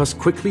will help us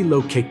quickly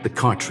locate the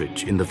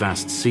cartridge in the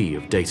vast sea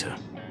of data.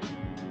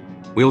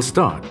 We'll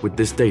start with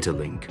this data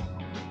link.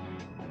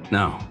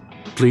 Now,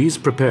 please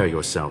prepare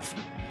yourself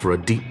for a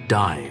deep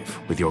dive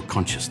with your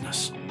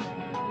consciousness.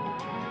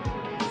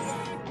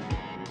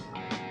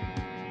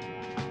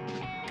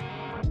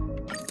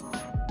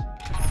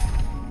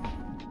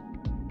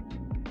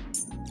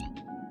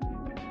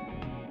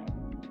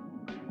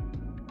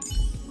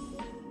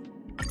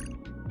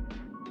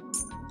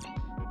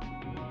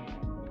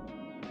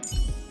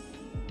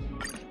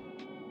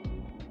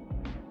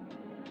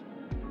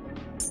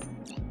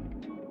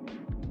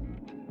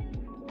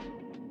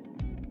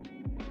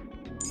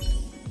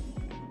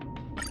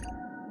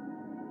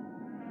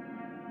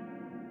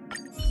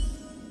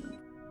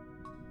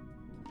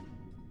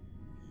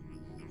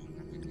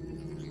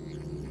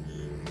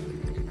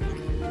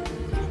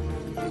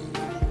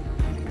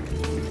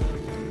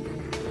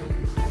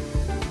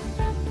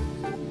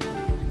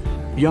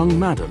 Young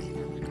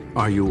madam,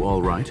 are you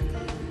all right?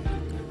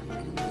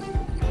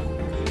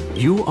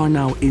 You are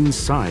now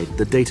inside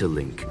the data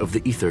link of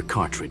the ether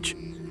cartridge.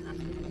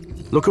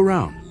 Look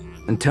around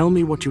and tell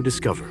me what you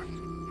discover.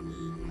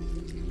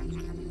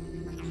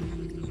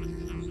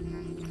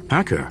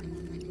 Hacker?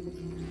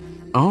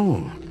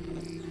 Oh.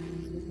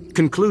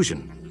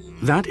 Conclusion.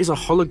 That is a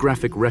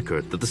holographic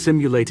record that the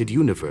simulated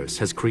universe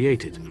has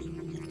created.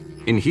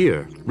 In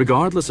here,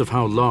 regardless of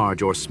how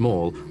large or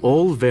small,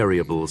 all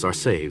variables are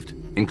saved,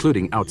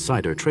 including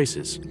outsider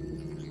traces.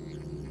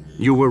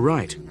 You were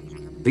right.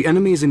 The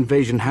enemy's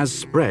invasion has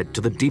spread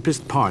to the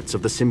deepest parts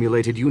of the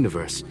simulated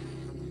universe.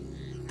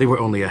 They were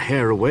only a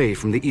hair away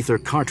from the ether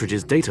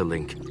cartridge's data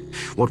link.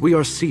 What we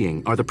are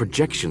seeing are the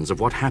projections of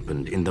what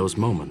happened in those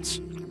moments.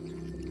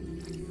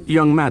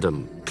 Young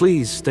madam,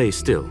 please stay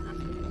still.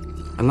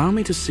 Allow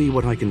me to see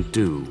what I can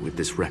do with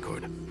this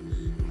record.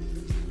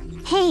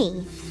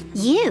 Hey,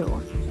 you.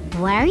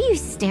 Why are you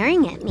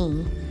staring at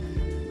me?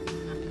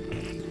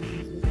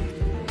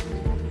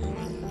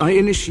 I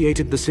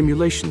initiated the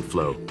simulation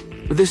flow.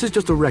 This is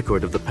just a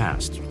record of the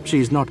past.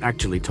 She's not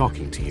actually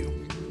talking to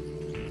you.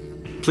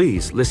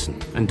 Please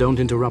listen and don't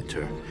interrupt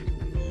her.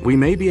 We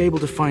may be able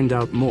to find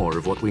out more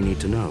of what we need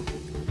to know.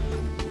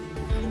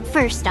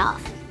 First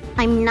off,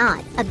 I'm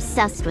not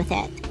obsessed with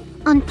it.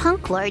 On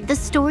Punklorde, the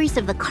stories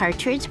of the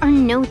cartridge are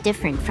no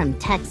different from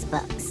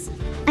textbooks.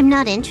 I'm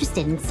not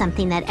interested in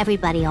something that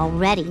everybody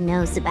already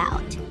knows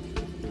about.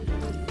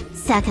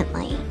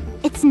 Secondly,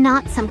 it's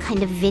not some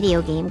kind of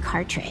video game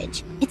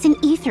cartridge. It's an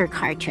ether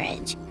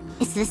cartridge.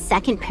 It's the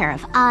second pair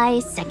of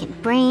eyes, second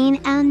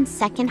brain, and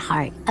second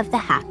heart of the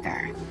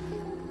hacker.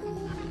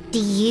 Do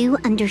you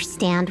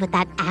understand what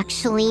that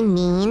actually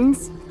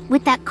means?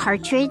 With that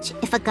cartridge,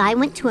 if a guy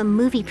went to a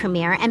movie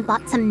premiere and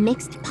bought some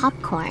mixed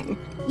popcorn,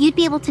 you'd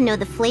be able to know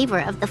the flavor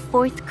of the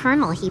fourth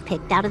kernel he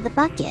picked out of the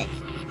bucket.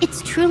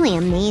 It's truly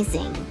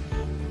amazing.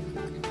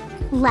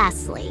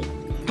 Lastly,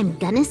 I'm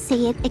gonna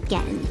say it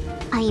again.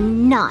 I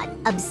am not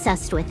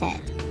obsessed with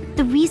it.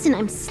 The reason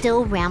I'm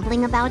still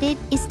rambling about it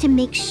is to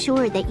make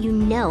sure that you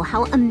know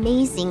how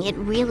amazing it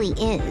really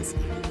is.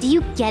 Do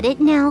you get it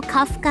now,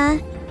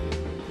 Kafka?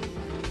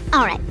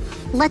 Alright,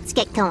 let's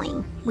get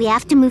going. We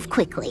have to move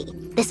quickly.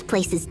 This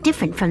place is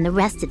different from the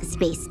rest of the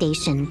space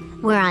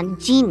station. We're on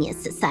Genius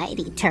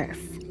Society turf.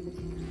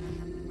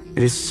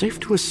 It is safe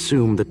to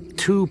assume that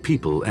two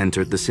people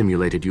entered the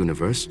simulated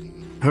universe,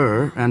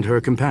 her and her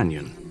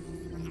companion.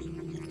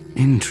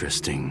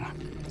 Interesting.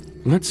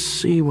 Let's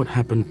see what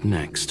happened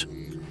next.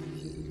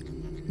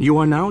 You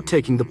are now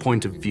taking the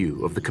point of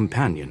view of the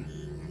companion.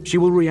 She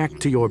will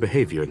react to your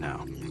behavior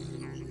now.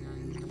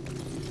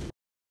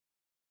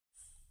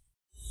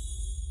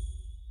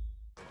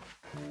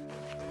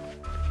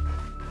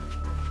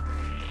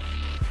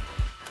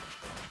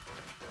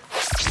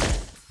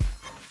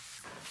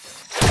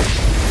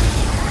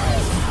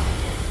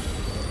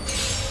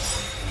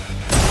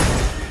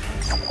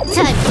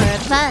 Time for a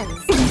buzz.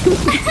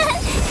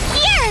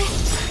 Here!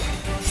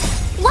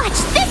 Watch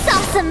this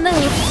awesome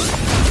move!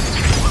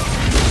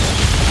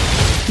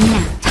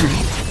 Nap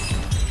time.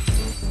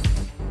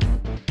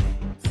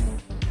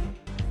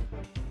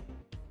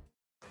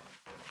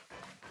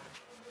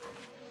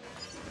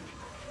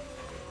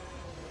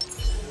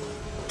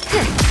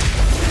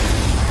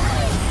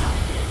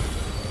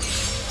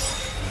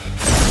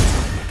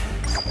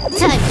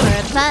 Time for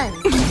a buzz.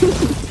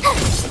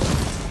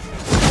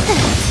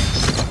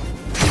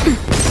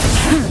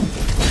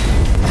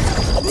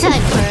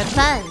 Time for a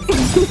buzz.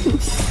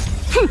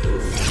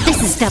 This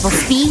is double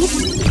speed.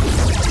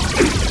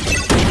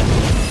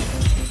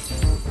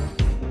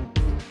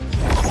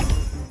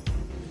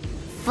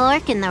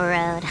 Fork in the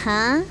road,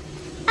 huh?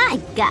 I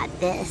got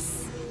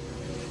this.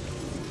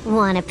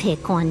 Wanna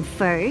pick one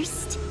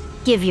first?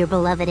 Give your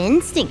beloved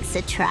instincts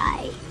a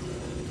try.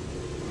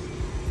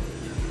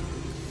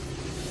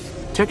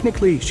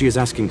 Technically, she is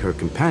asking her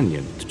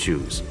companion to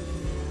choose.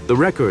 The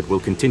record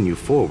will continue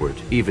forward,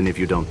 even if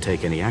you don't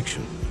take any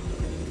action.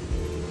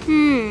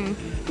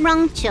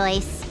 Wrong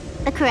choice.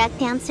 The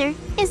correct answer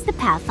is the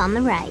path on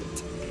the right.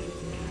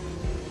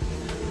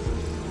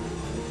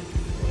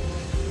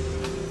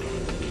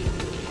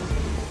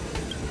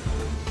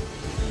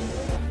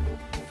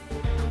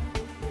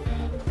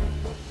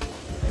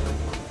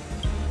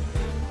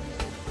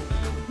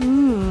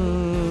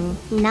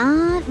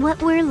 Not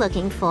what we're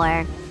looking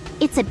for.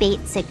 It's a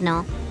bait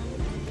signal.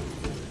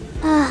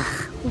 Ugh,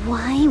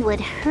 why would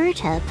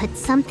Herta put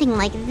something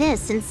like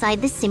this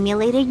inside the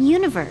simulated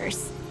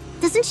universe?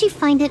 Doesn't she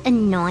find it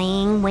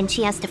annoying when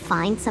she has to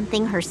find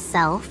something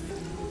herself?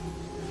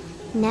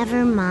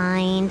 Never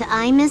mind,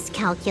 I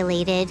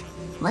miscalculated.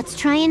 Let's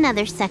try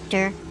another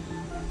sector.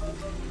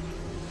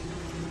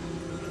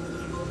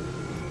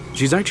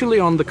 She's actually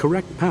on the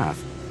correct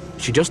path.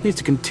 She just needs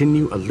to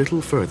continue a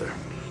little further.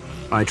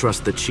 I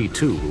trust that she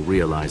too will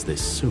realize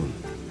this soon.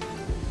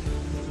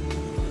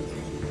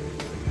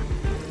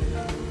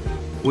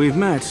 We've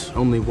met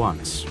only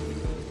once.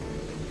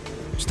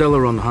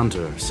 Stellaron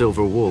Hunter,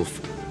 Silver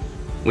Wolf.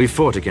 We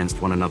fought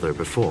against one another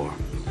before.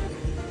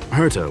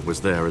 Herta was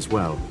there as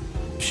well.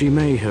 She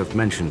may have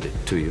mentioned it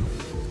to you.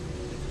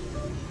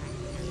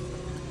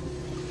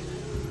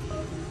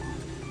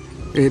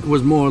 It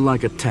was more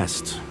like a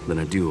test than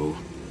a duel.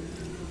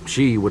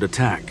 She would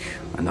attack,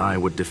 and I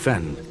would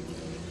defend.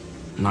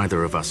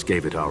 Neither of us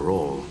gave it our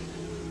all.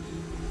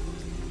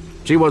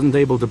 She wasn't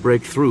able to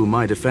break through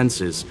my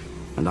defenses,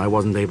 and I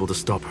wasn't able to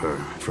stop her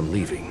from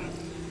leaving.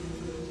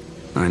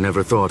 I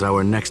never thought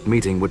our next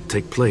meeting would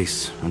take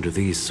place under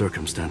these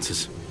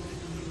circumstances.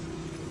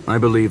 I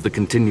believe the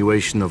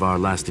continuation of our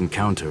last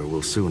encounter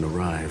will soon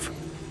arrive.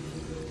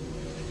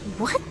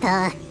 What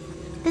the?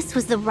 This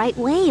was the right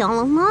way all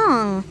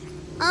along.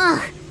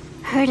 Ugh,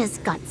 Herta's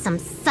got some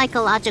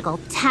psychological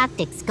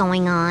tactics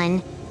going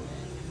on.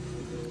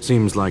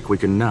 Seems like we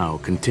can now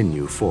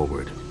continue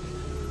forward.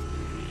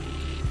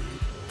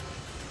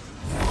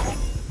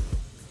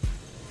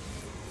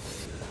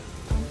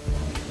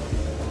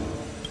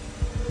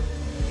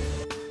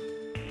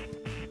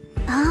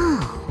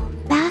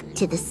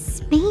 to the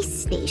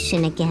space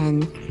station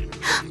again.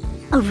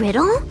 A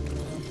riddle?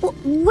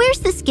 Where's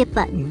the skip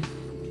button?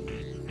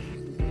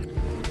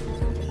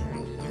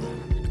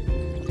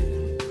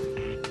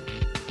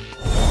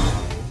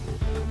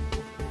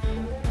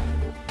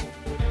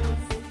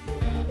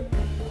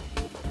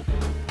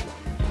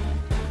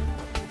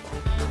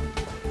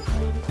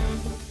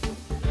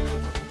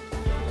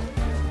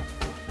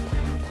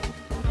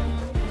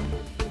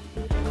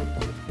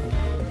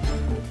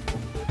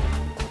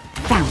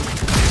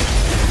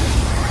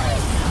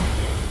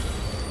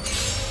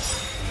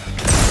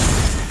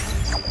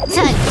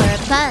 Time for a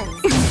buzz.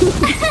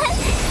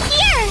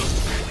 Here!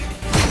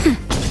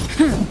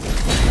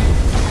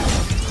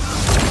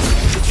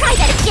 Try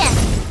that again!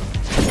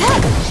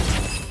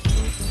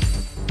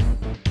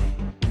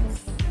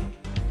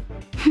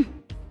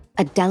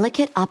 A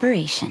delicate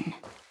operation.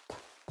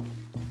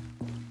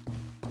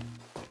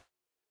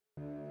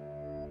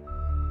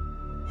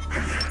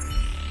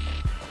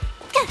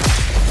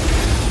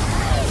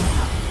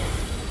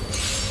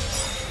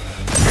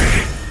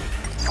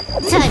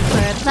 Time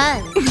for a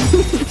buzz.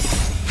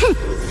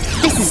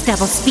 This is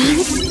double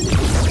speed.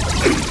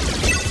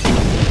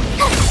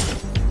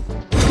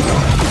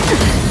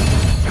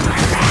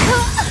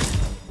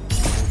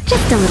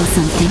 Just a little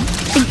something.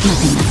 Think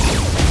nothing of it.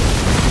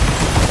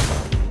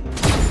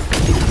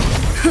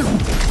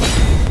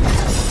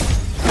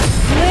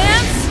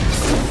 Lance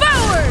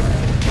forward!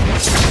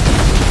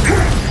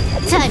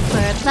 Time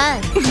for a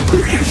buzz.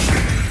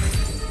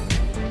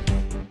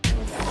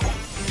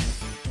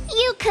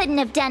 You couldn't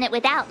have done it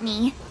without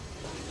me.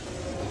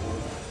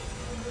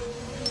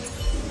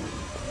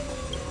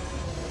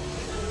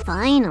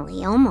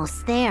 Finally,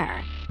 almost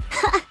there.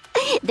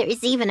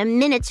 There's even a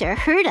miniature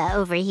Herta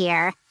over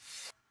here.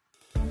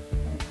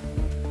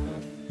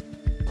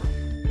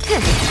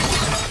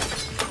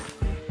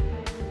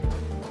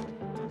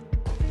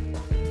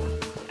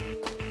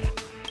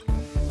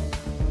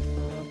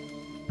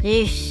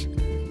 Eesh.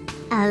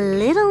 A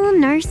little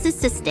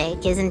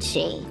narcissistic, isn't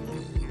she?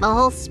 The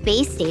whole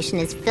space station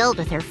is filled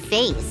with her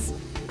face.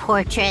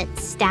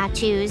 Portraits,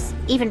 statues,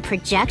 even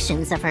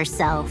projections of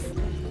herself.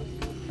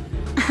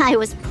 I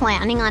was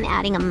planning on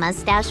adding a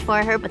mustache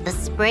for her, but the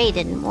spray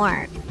didn't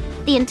work.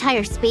 The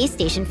entire space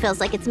station feels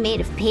like it's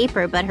made of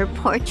paper, but her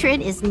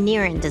portrait is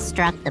near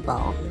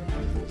indestructible.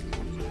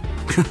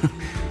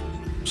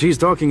 She's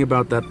talking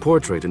about that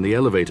portrait in the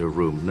elevator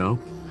room, no?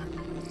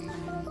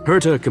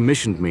 Herta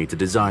commissioned me to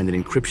design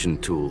an encryption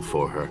tool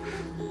for her.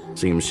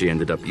 Seems she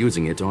ended up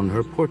using it on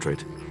her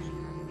portrait.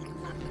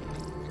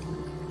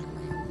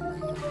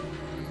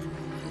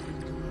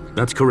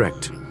 That's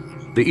correct.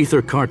 The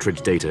ether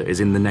cartridge data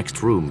is in the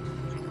next room.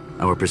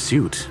 Our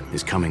pursuit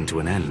is coming to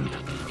an end.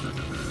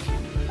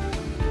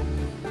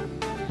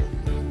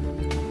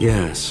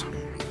 Yes,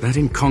 that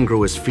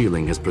incongruous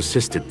feeling has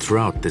persisted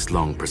throughout this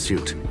long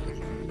pursuit.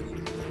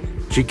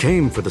 She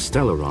came for the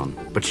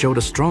Stellaron, but showed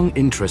a strong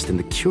interest in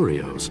the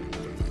curios.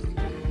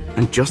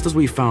 And just as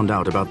we found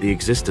out about the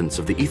existence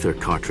of the ether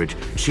cartridge,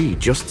 she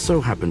just so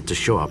happened to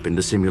show up in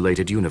the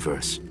simulated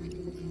universe.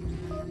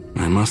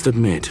 I must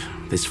admit,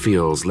 this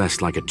feels less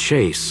like a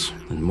chase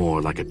and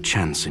more like a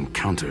chance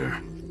encounter.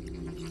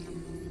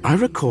 I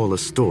recall a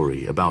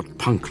story about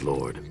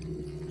Punklorde.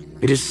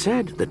 It is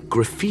said that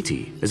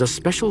graffiti is a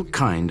special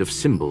kind of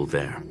symbol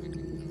there.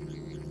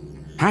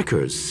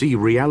 Hackers see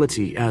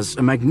reality as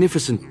a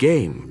magnificent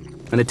game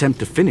and attempt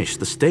to finish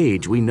the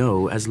stage we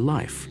know as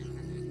life.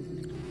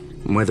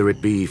 Whether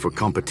it be for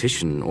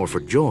competition or for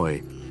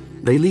joy,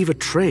 they leave a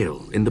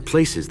trail in the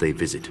places they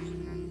visit.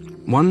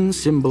 One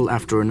symbol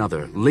after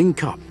another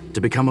link up to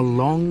become a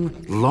long,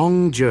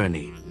 long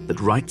journey that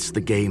writes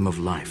the game of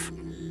life.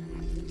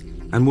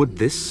 And would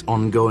this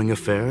ongoing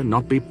affair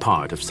not be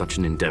part of such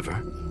an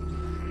endeavor?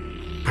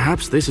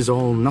 Perhaps this is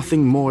all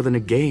nothing more than a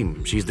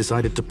game she's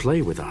decided to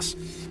play with us.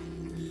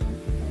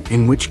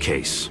 In which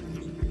case,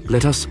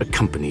 let us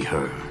accompany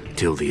her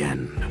till the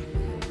end.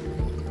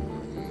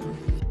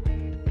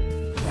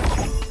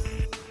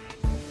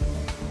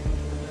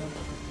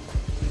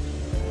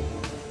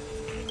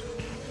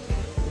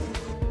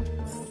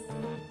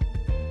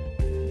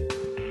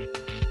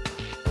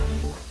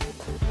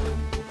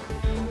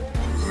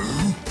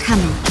 Come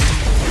on.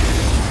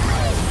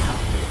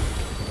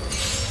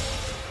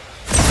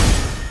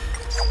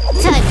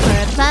 Time for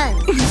a buzz.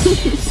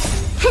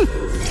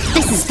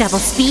 This is double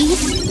speed.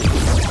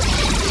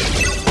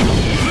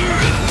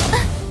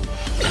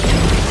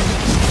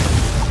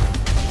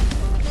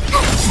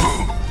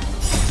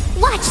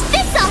 Watch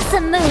this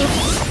awesome move!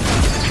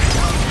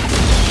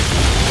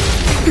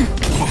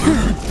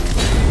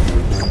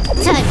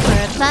 Time for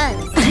a buzz.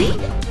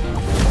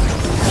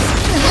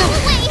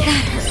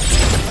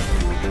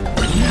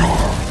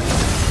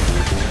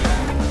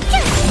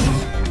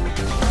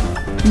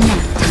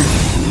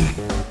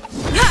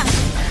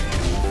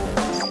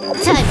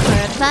 Time for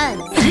a buzz.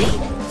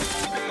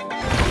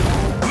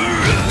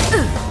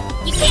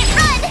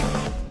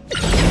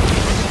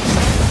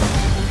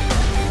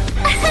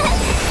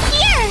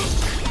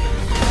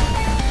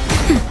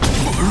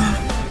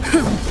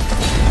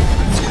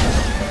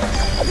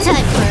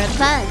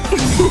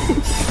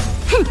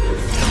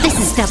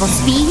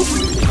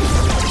 beast!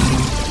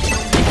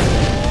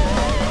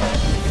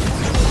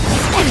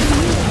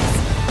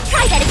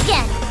 Try that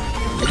again!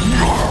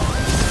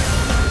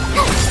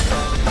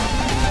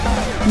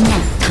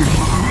 Nap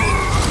time.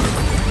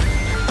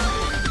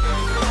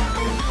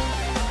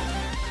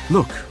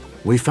 Look,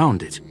 we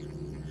found it.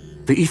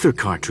 The ether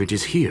cartridge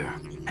is here,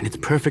 and it's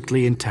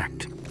perfectly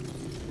intact.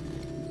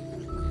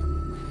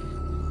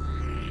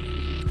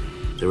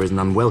 There is an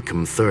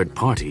unwelcome third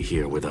party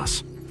here with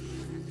us.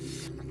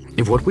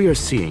 If what we are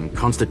seeing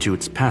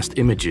constitutes past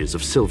images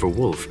of Silver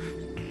Wolf,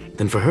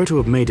 then for her to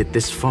have made it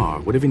this far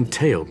would have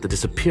entailed the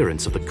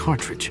disappearance of the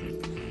cartridge.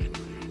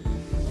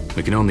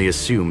 We can only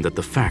assume that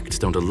the facts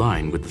don't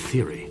align with the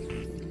theory.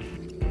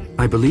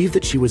 I believe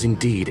that she was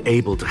indeed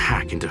able to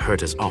hack into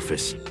Herta's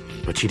office,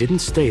 but she didn't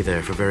stay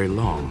there for very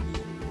long.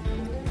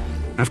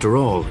 After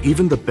all,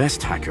 even the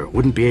best hacker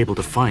wouldn't be able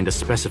to find a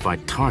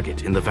specified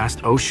target in the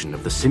vast ocean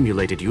of the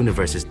simulated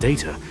universe's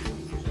data.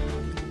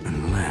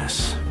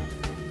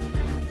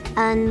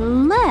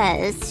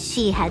 Unless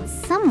she had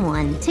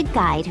someone to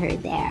guide her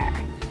there.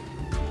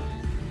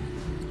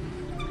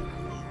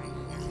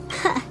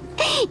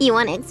 You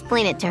want to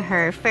explain it to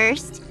her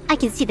first? I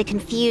can see the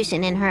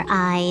confusion in her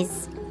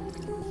eyes.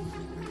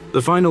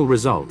 The final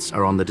results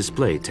are on the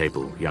display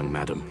table, young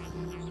madam.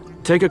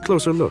 Take a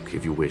closer look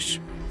if you wish.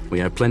 We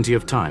have plenty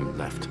of time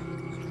left.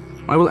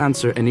 I will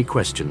answer any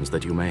questions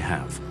that you may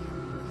have.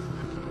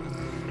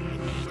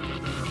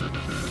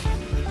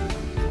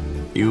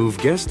 You've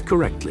guessed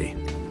correctly.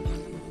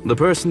 The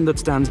person that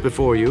stands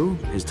before you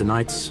is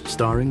tonight's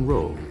starring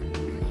role.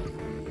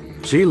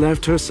 She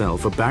left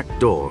herself a back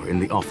door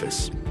in the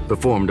office,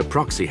 performed a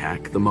proxy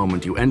hack the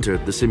moment you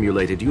entered the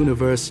simulated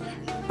universe,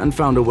 and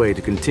found a way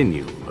to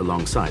continue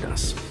alongside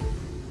us.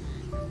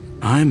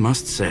 I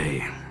must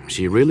say,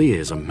 she really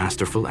is a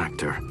masterful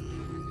actor.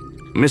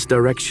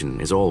 Misdirection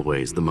is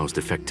always the most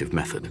effective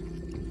method.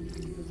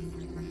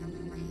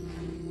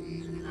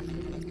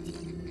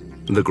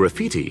 The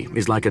graffiti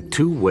is like a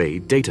two-way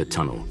data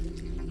tunnel.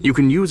 You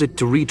can use it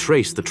to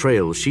retrace the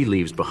trail she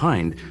leaves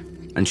behind,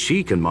 and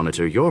she can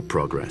monitor your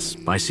progress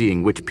by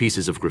seeing which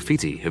pieces of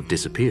graffiti have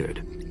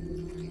disappeared.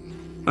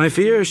 I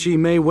fear she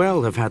may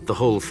well have had the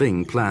whole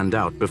thing planned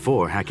out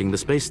before hacking the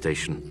space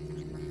station.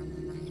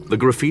 The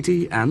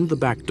graffiti and the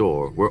back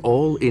door were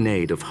all in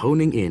aid of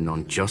honing in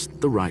on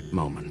just the right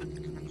moment.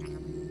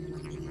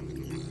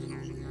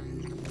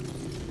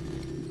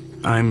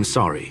 I'm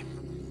sorry.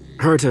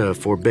 Herta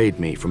forbade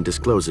me from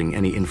disclosing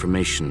any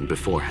information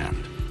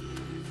beforehand.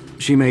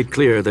 She made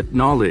clear that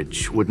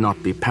knowledge would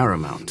not be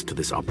paramount to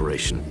this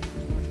operation,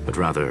 but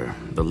rather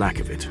the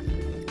lack of it.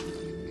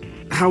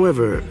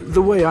 However,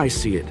 the way I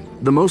see it,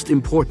 the most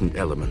important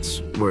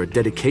elements were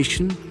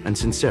dedication and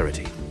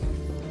sincerity.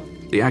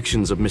 The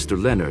actions of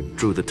Mr. Leonard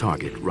drew the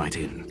target right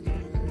in.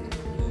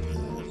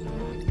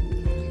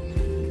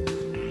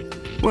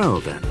 Well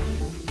then,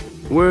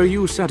 were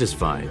you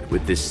satisfied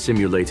with this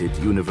simulated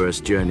universe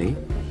journey,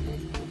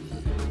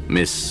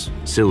 Miss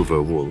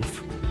Silver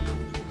Wolf?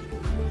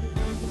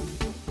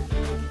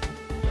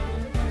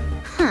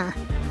 Huh.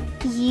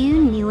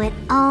 You knew it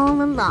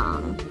all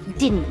along,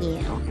 didn't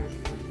you?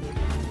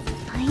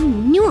 I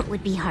knew it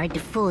would be hard to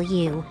fool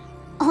you.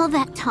 All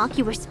that talk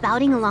you were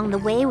spouting along the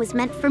way was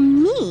meant for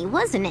me,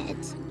 wasn't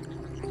it?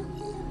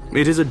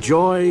 It is a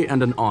joy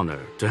and an honor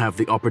to have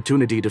the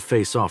opportunity to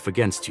face off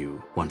against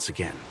you once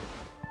again.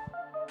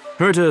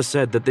 Herta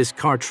said that this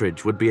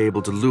cartridge would be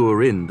able to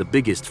lure in the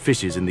biggest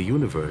fishes in the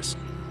universe.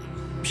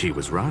 She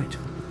was right.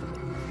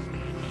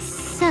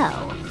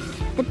 So,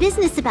 the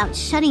business about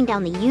shutting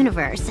down the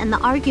universe and the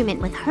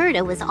argument with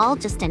Herta was all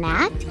just an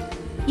act?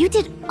 You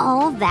did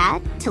all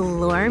that to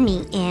lure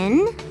me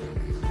in?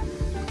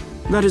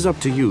 That is up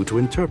to you to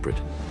interpret.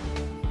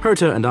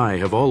 Herta and I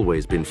have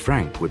always been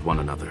frank with one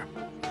another.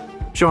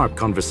 Sharp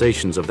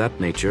conversations of that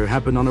nature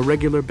happen on a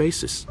regular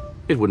basis.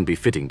 It wouldn't be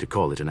fitting to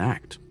call it an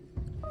act.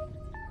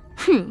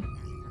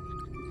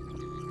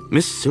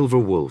 Miss Silver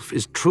Wolf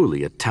is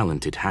truly a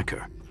talented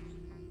hacker.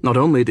 Not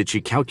only did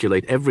she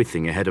calculate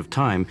everything ahead of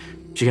time,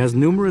 she has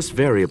numerous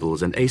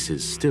variables and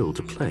aces still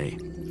to play.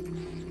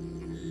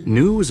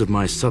 News of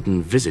my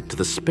sudden visit to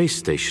the space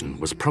station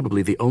was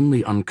probably the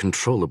only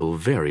uncontrollable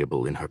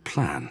variable in her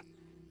plan.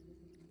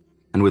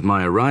 And with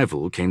my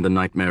arrival came the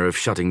nightmare of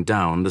shutting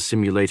down the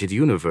simulated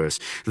universe.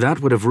 That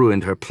would have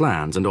ruined her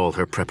plans and all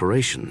her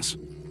preparations.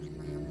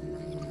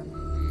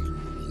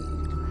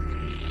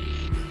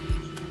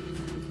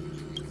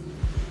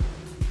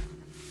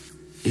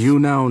 You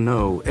now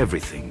know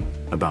everything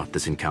about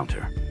this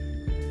encounter.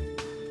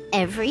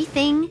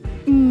 Everything?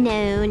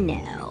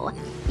 No.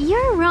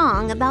 You're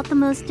wrong about the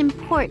most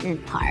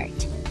important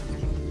part.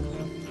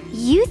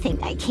 You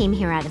think I came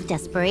here out of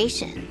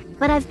desperation,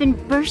 but I've been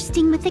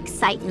bursting with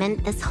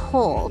excitement this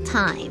whole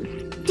time.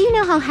 Do you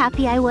know how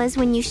happy I was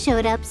when you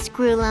showed up,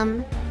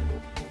 Screwlum?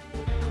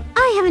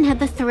 I haven't had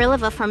the thrill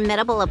of a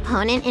formidable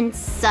opponent in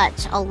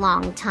such a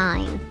long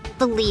time.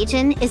 The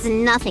Legion is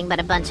nothing but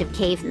a bunch of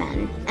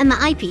cavemen, and the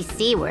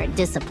IPC were a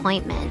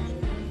disappointment.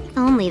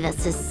 Only the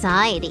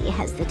Society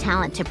has the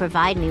talent to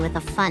provide me with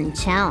a fun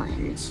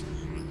challenge.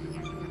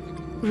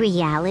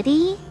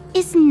 Reality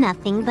is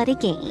nothing but a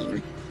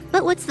game.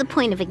 But what's the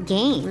point of a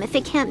game if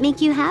it can't make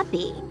you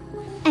happy?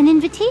 An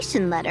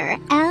invitation letter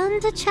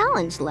and a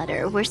challenge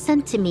letter were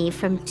sent to me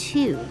from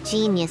 2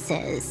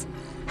 geniuses.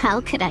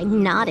 How could I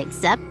not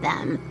accept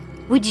them?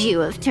 Would you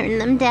have turned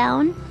them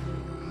down?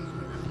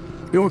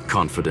 You're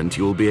confident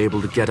you'll be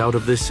able to get out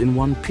of this in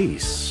one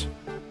piece.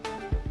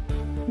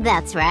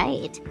 That's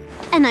right.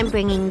 And I'm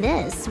bringing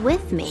this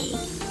with me.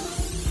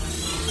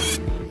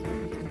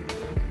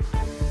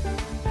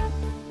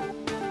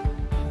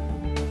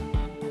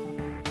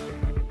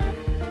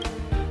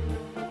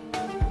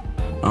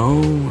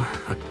 Oh,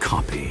 a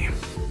copy.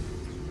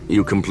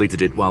 You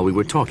completed it while we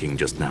were talking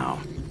just now.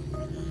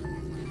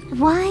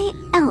 Why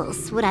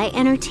else would I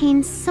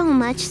entertain so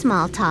much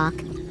small talk?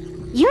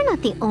 You're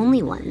not the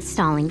only one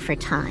stalling for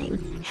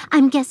time.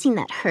 I'm guessing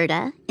that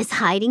Herta is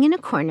hiding in a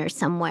corner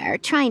somewhere,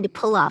 trying to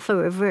pull off a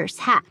reverse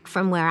hack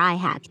from where I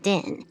hacked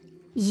in.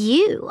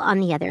 You, on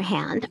the other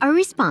hand, are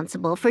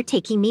responsible for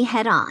taking me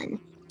head-on,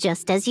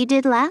 just as you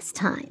did last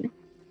time.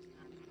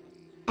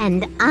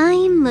 And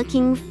I'm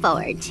looking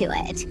forward to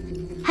it.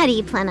 How do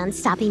you plan on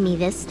stopping me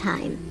this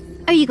time?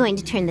 Are you going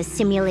to turn the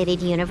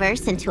simulated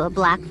universe into a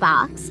black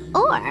box?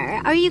 Or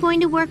are you going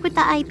to work with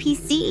the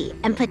IPC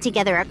and put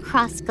together a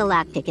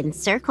cross-galactic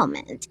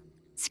encirclement?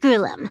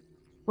 Skrullum,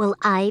 will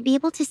I be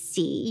able to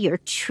see your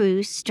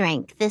true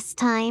strength this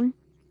time?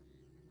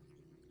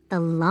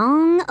 The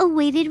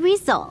long-awaited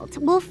result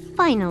will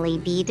finally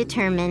be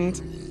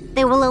determined.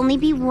 There will only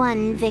be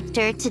one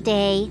victor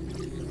today.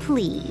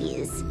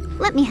 Please,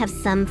 let me have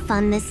some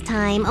fun this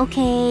time,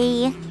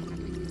 okay?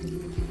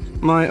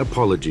 My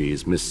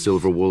apologies, Miss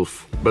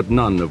Silverwolf, but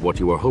none of what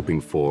you are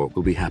hoping for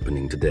will be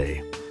happening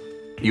today.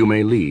 You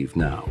may leave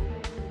now.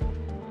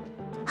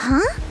 Huh?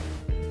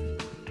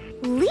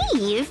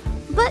 Leave?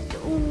 But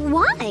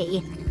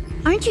why?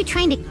 Aren't you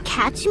trying to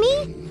catch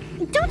me?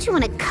 Don't you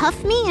want to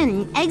cuff me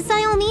and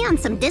exile me on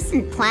some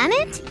distant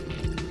planet?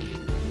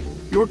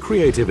 Your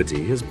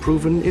creativity has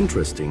proven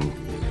interesting.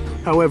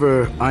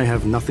 However, I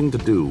have nothing to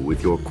do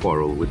with your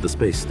quarrel with the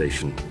space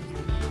station.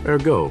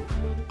 Ergo,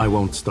 I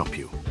won't stop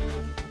you.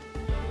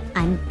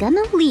 I'm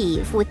gonna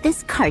leave with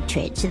this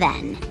cartridge,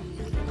 then.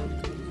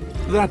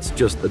 That's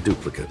just a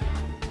duplicate.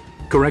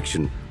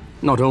 Correction,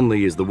 not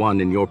only is the one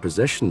in your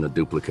possession a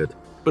duplicate,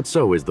 but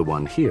so is the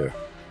one here.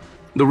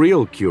 The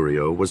real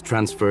curio was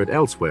transferred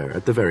elsewhere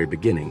at the very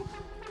beginning.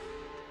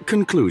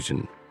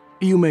 Conclusion,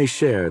 you may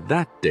share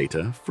that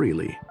data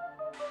freely.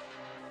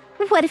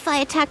 What if I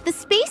attack the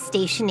space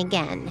station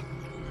again?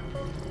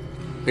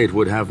 It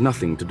would have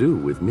nothing to do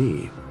with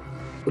me.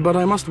 But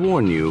I must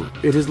warn you,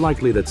 it is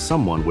likely that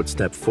someone would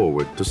step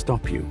forward to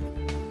stop you.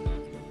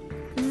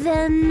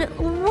 Then,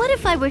 what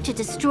if I were to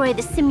destroy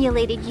the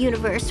simulated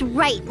universe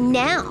right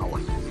now?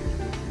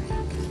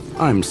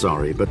 I'm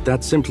sorry, but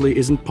that simply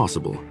isn't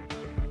possible.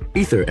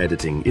 Ether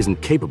editing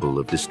isn't capable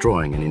of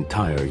destroying an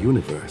entire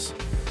universe.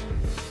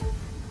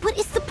 What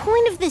is the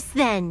point of this,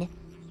 then?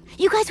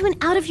 You guys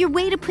went out of your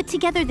way to put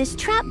together this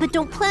trap, but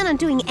don't plan on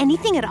doing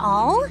anything at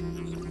all?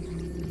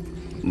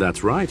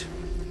 That's right.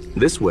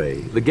 This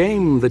way, the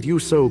game that you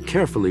so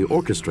carefully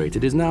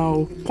orchestrated is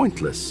now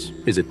pointless,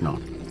 is it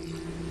not?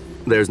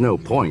 There's no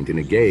point in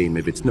a game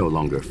if it's no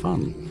longer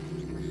fun.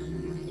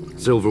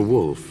 Silver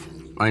Wolf,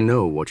 I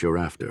know what you're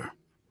after.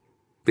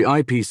 The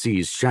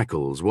IPC's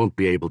shackles won't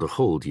be able to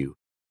hold you,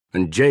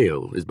 and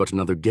jail is but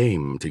another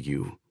game to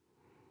you.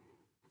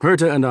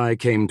 Herta and I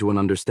came to an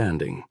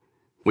understanding.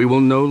 We will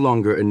no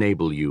longer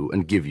enable you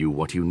and give you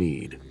what you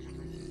need.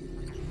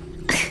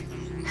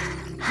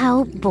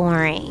 How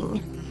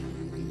boring.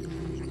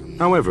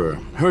 However,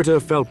 Herta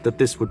felt that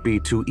this would be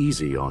too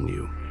easy on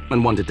you,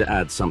 and wanted to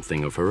add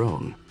something of her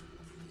own.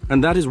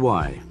 And that is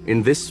why,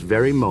 in this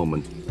very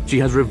moment, she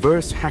has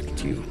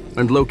reverse-hacked you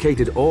and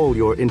located all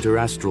your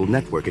interastral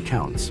network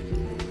accounts.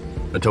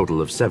 A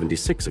total of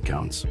 76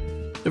 accounts.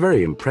 A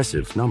very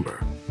impressive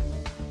number.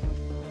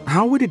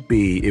 How would it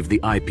be if the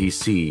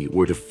IPC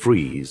were to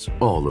freeze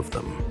all of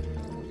them,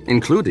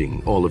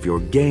 including all of your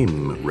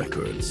game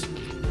records?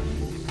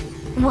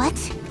 What?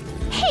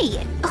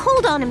 Hey,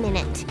 hold on a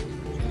minute.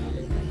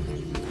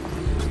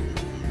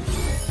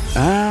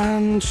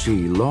 And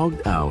she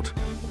logged out.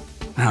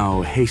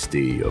 How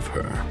hasty of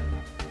her.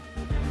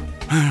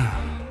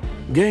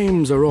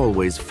 Games are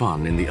always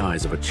fun in the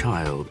eyes of a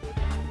child,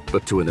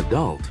 but to an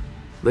adult,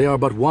 they are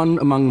but one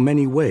among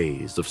many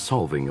ways of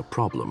solving a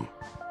problem.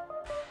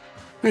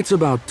 It's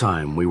about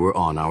time we were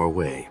on our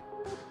way.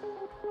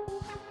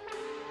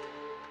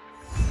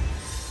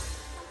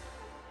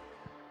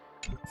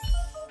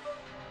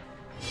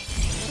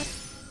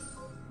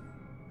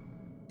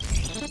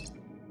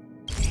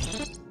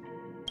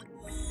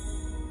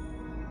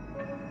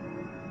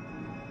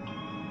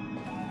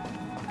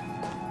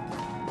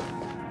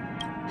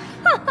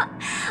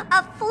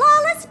 A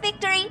flawless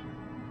victory!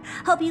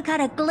 Hope you got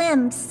a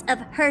glimpse of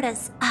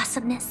Herta's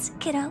awesomeness,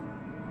 kiddo.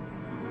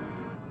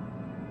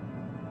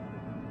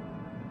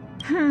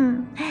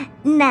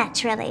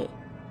 Naturally.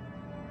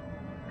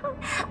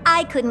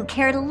 I couldn't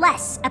care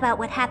less about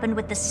what happened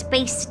with the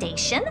space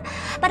station,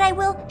 but I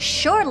will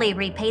surely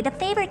repay the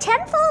favor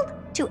tenfold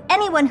to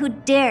anyone who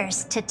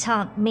dares to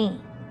taunt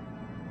me.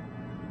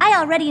 I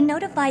already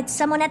notified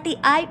someone at the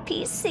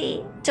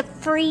IPC to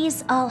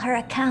freeze all her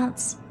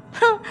accounts.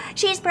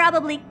 She's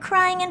probably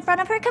crying in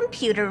front of her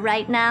computer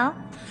right now.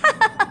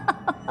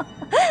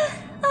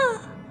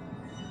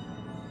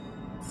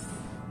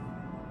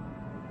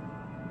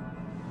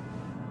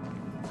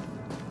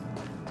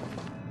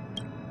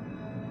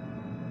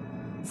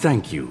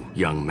 Thank you,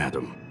 young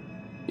madam.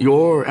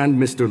 Your and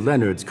Mr.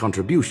 Leonard's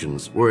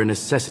contributions were a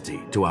necessity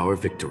to our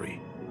victory.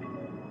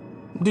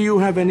 Do you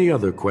have any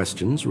other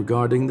questions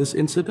regarding this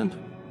incident?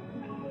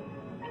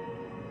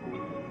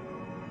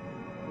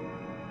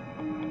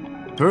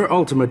 Her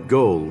ultimate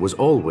goal was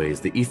always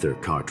the ether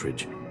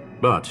cartridge,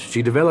 but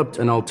she developed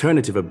an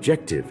alternative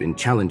objective in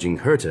challenging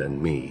Herta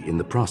and me in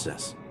the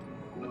process.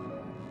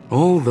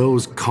 All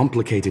those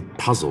complicated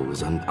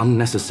puzzles and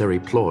unnecessary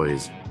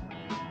ploys,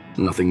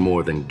 nothing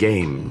more than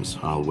games,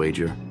 I'll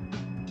wager.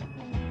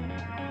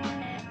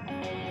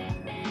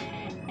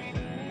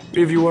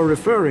 If you are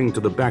referring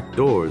to the back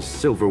doors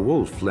Silver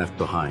Wolf left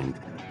behind,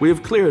 we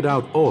have cleared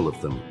out all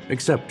of them,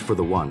 except for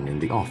the one in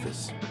the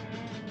office.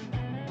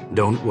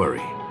 Don't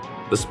worry.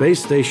 The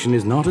space station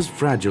is not as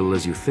fragile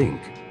as you think.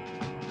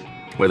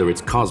 Whether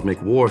it's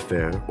cosmic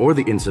warfare or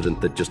the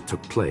incident that just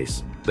took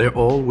place, they're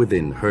all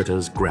within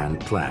Herta's grand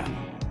plan.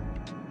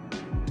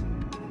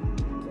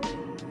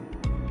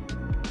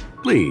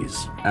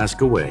 Please,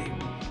 ask away.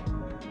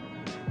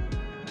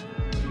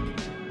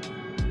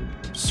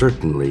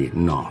 Certainly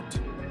not.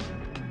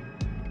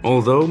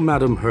 Although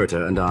Madame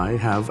Herta and I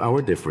have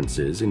our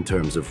differences in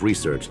terms of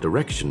research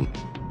direction,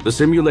 the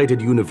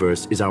simulated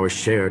universe is our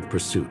shared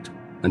pursuit,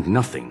 and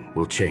nothing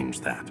will change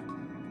that.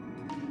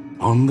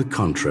 On the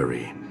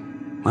contrary,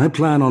 I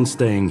plan on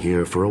staying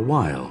here for a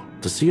while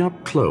to see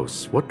up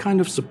close what kind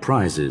of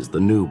surprises the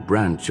new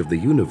branch of the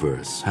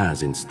universe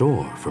has in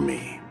store for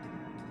me.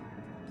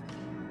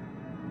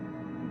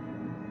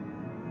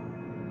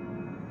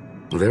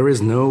 There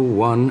is no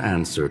one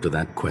answer to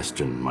that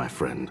question, my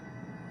friend.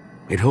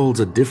 It holds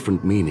a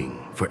different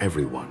meaning for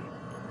everyone.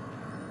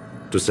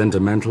 To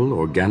sentimental,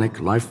 organic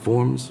life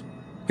forms,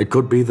 it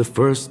could be the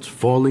first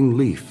falling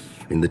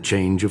leaf in the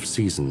change of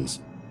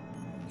seasons,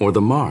 or the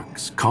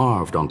marks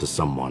carved onto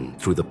someone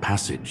through the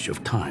passage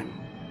of time.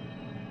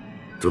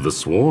 To the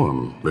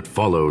swarm that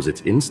follows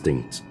its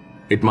instincts,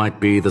 it might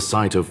be the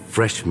sight of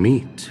fresh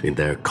meat in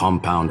their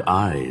compound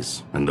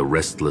eyes and the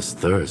restless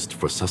thirst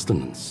for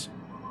sustenance.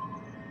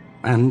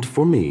 And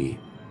for me,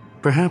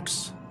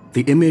 perhaps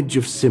the image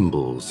of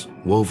symbols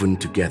woven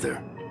together,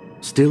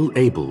 still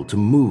able to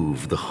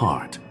move the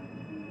heart,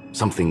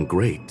 something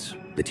great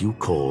that you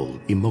call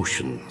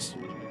emotions.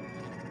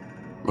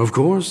 Of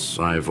course,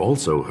 I've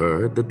also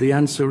heard that the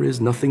answer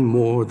is nothing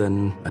more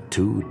than a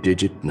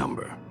 2-digit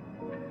number.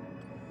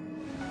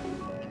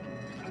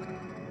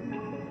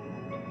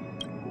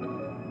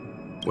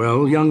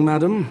 Well, young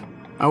madam,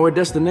 our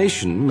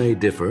destination may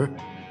differ,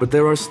 but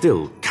there are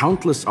still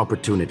countless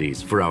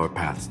opportunities for our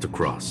paths to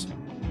cross.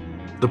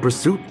 The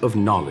pursuit of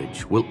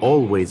knowledge will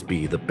always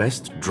be the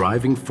best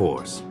driving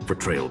force for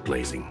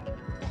trailblazing.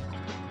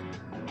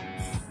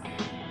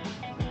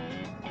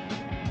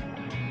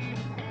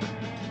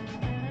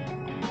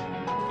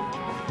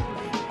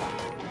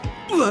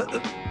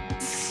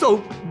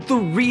 So, the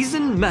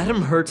reason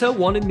Madame Herta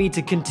wanted me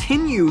to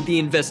continue the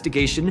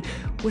investigation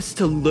was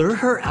to lure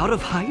her out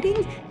of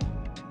hiding?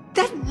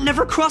 That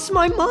never crossed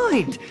my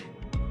mind!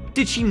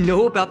 Did she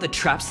know about the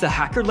traps the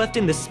hacker left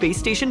in the space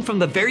station from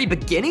the very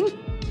beginning?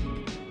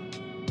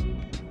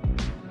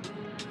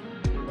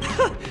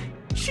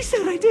 She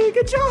said I did a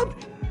good job!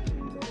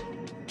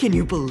 Can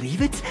you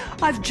believe it?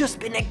 I've just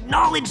been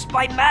acknowledged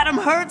by Madame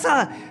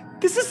Herta!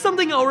 This is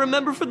something I'll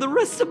remember for the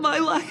rest of my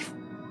life.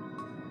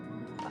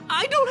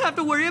 I don't have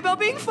to worry about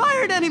being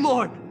fired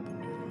anymore!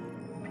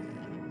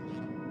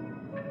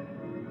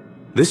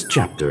 This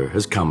chapter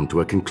has come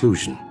to a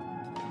conclusion.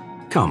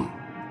 Come,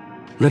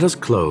 let us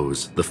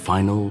close the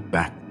final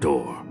back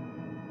door.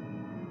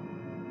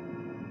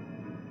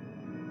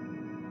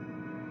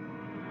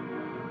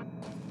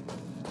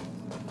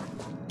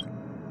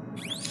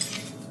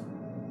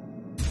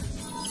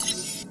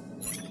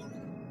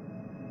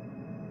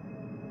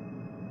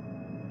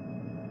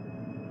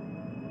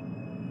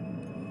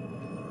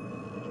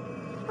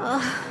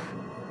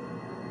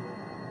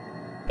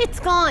 It's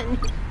gone.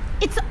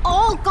 It's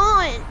all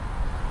gone.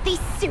 They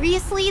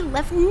seriously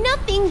left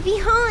nothing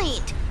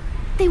behind.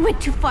 They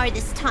went too far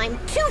this time.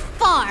 Too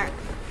far.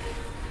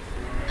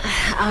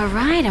 All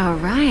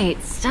right.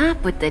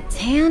 Stop with the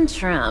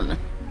tantrum.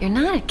 You're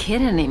not a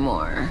kid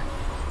anymore.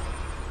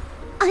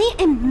 I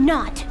am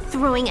not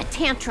throwing a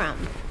tantrum.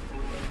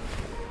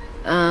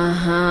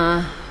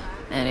 Uh-huh.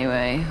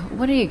 Anyway,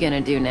 what are you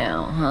gonna do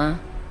now, huh?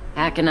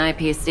 Hack an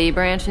IPC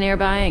branch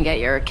nearby and get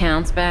your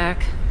accounts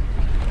back?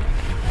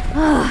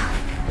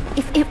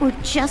 If it were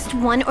just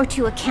 1 or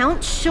 2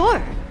 accounts,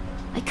 sure.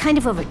 I kind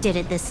of overdid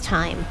it this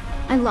time.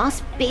 I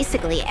lost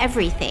basically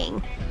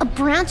everything. A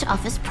branch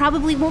office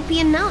probably won't be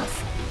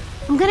enough.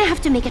 I'm gonna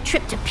have to make a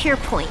trip to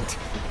Pierpoint.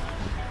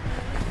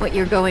 What,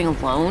 you're going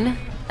alone?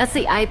 That's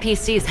the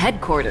IPC's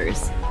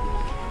headquarters.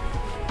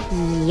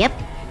 Yep,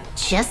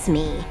 just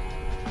me.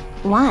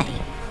 Why?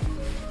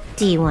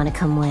 Do you want to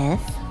come with?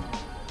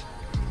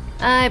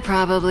 I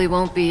probably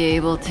won't be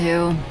able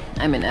to.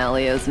 I'm in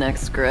Alio's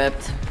next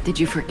script. Did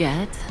you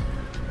forget?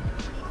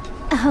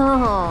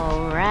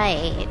 Oh,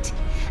 right.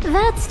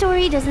 That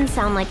story doesn't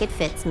sound like it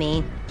fits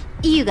me.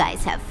 You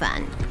guys have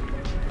fun.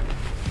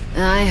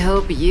 I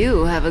hope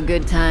you have a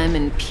good time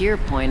in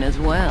Pierpoint as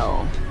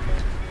well.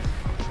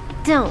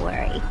 Don't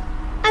worry.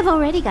 I've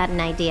already got an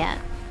idea.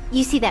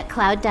 You see that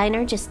cloud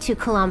diner just 2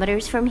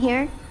 kilometers from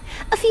here?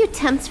 A few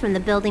temps from the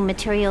building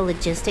material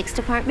logistics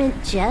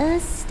department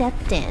just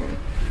stepped in.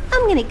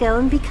 I'm gonna go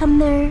and become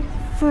their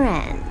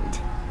friend.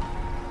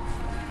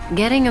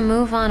 Getting a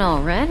move on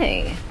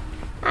already?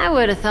 I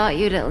would have thought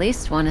you'd at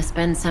least want to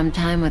spend some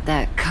time with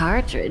that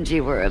cartridge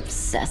you were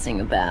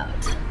obsessing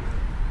about.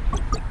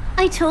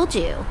 I told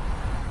you.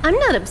 I'm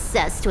not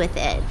obsessed with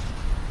it.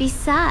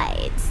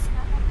 Besides...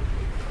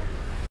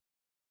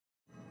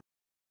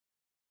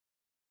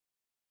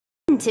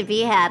 to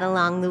be had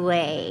along the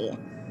way.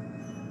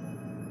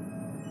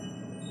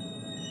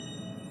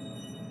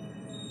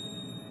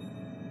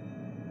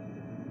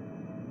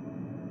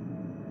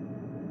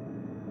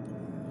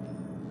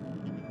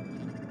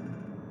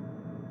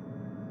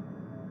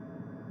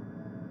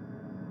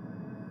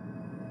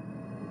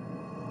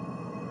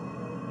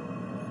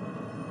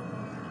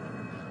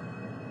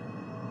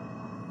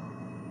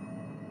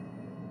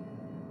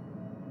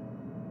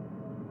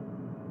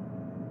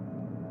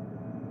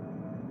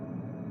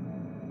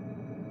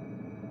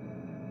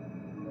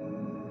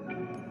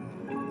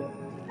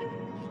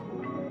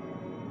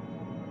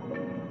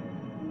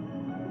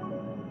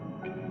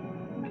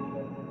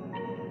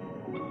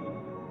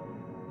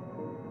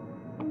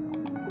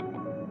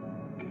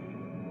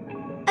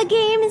 A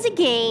game is a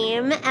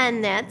game,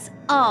 and that's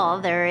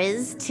all there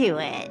is to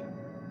it.